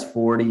maybe has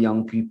 40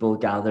 young people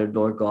gathered,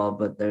 Lord God,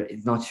 but they're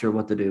not sure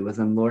what to do with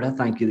them. Lord, I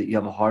thank you that you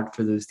have a heart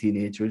for those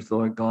teenagers,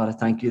 Lord God. I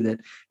thank you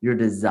that your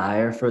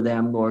desire for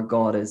them, Lord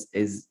God,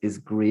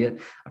 is great.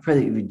 I pray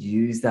that you would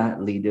use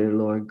that leader,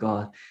 Lord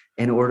God,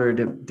 in order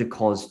to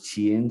cause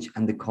change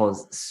and to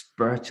cause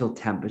spiritual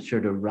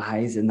temperature to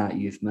rise in that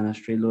youth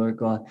ministry, Lord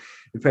God.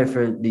 We pray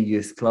for the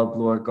youth club,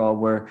 Lord God,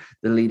 where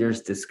the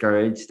leader's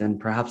discouraged and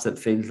perhaps it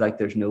feels like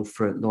there's no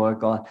fruit, Lord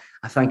God.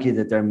 I thank you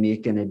that they're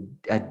making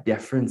a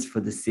difference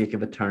for the sake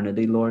of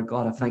eternity, Lord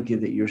God. I thank you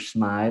that your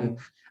smile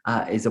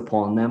is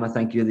upon them. I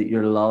thank you that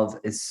your love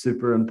is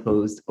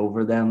superimposed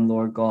over them,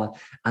 Lord God,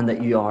 and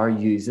that you are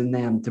using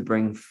them to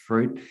bring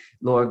fruit,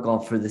 Lord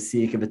God, for the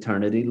sake of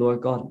eternity, Lord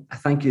God. I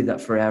thank you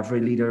that for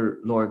every leader,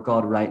 Lord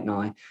God, right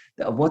now,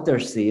 that what they're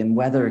seeing,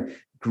 whether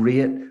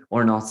great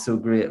or not so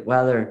great,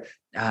 whether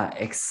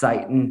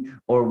exciting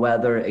or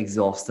whether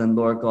exhausting,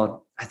 Lord God,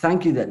 I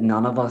thank you that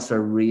none of us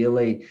are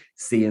really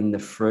seeing the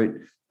fruit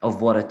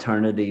of what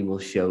eternity will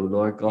show,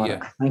 Lord God.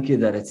 I thank you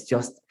that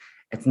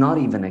it's not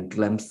even a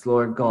glimpse,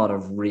 Lord God,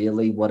 of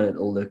really what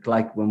it'll look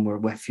like when we're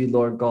with you,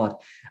 Lord God.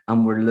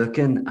 And we're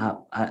looking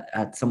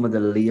at some of the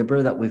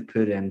labor that we've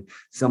put in,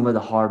 some of the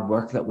hard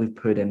work that we've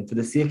put in for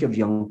the sake of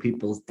young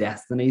people's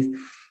destinies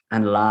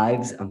and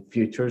lives and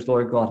futures,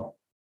 Lord God.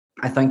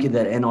 I thank you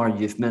that in our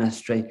youth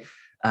ministry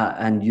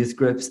and youth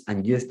groups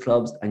and youth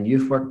clubs and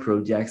youth work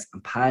projects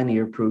and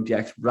pioneer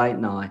projects right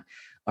now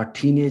are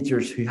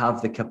teenagers who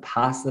have the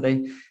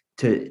capacity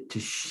to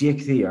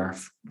shake the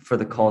earth for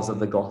the cause of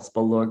the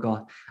gospel, Lord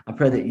God. I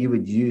pray that you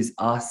would use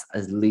us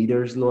as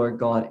leaders, Lord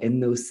God, in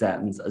those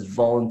settings, as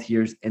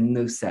volunteers in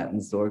those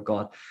settings, Lord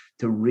God,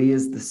 to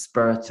raise the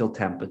spiritual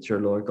temperature,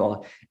 Lord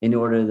God, in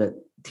order that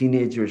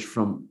teenagers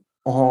from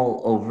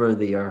all over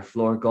the earth,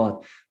 Lord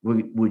God,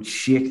 would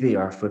shake the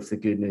earth with the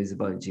good news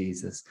about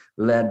Jesus,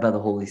 led by the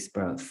Holy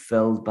Spirit,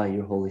 filled by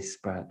your Holy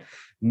Spirit,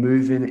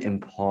 moving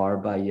in power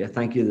by you. I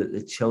thank you that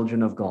the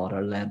children of God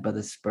are led by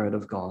the Spirit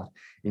of God.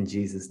 In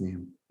Jesus'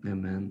 name,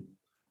 amen.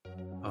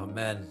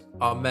 Amen.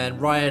 Amen.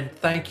 Ryan,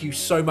 thank you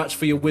so much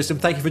for your wisdom.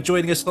 Thank you for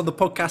joining us on the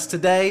podcast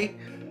today.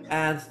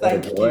 And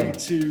thank you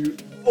to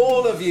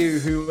all of you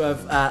who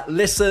have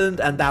listened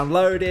and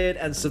downloaded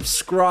and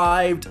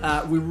subscribed.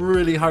 We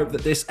really hope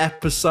that this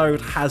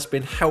episode has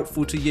been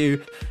helpful to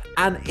you.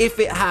 And if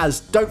it has,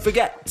 don't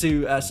forget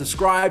to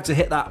subscribe, to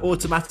hit that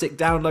automatic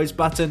downloads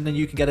button, and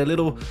you can get a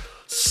little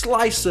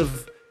slice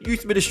of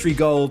youth ministry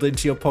gold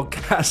into your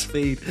podcast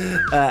feed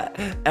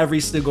every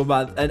single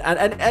month. And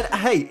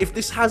hey, if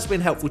this has been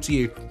helpful to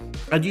you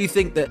and you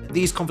think that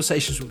these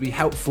conversations would be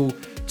helpful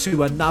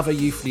to another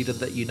youth leader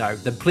that you know,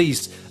 then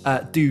please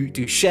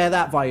do share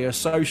that via your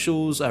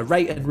socials,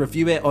 rate and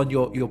review it on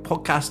your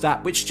podcast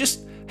app, which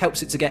just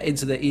helps it to get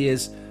into the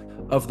ears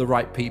of the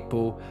right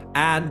people.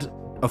 And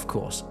of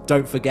course,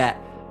 don't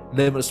forget,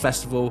 Limitless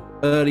Festival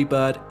early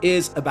bird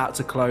is about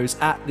to close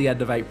at the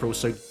end of April,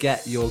 so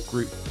get your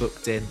group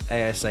booked in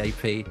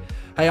ASAP.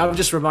 Hey, I'm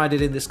just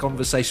reminded in this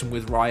conversation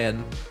with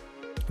Ryan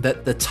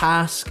that the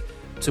task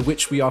to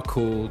which we are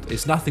called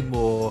is nothing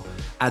more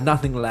and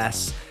nothing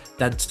less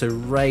than to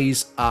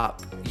raise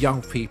up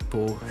young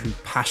people who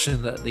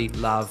passionately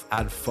love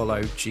and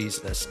follow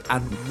Jesus.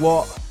 And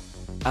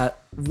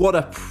what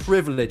a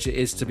privilege it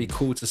is to be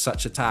called to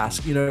such a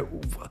task. You know,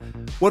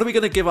 what are we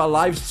going to give our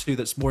lives to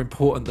that's more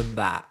important than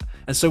that?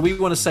 And so we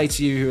want to say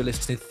to you who are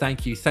listening,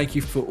 thank you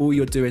for all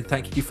you're doing.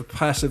 Thank you for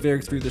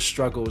persevering through the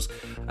struggles,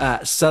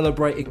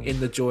 celebrating in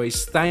the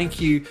joys.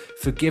 Thank you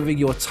for giving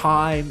your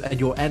time and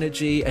your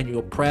energy and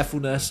your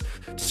prayerfulness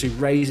to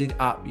raising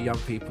up young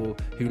people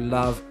who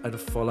love and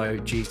follow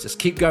Jesus.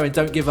 Keep going,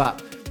 don't give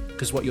up,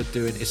 because what you're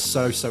doing is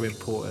so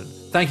important.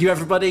 Thank you,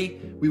 everybody.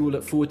 We will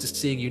look forward to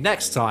seeing you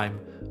next time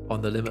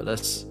on the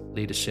Limitless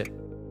Leadership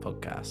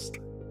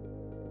Podcast.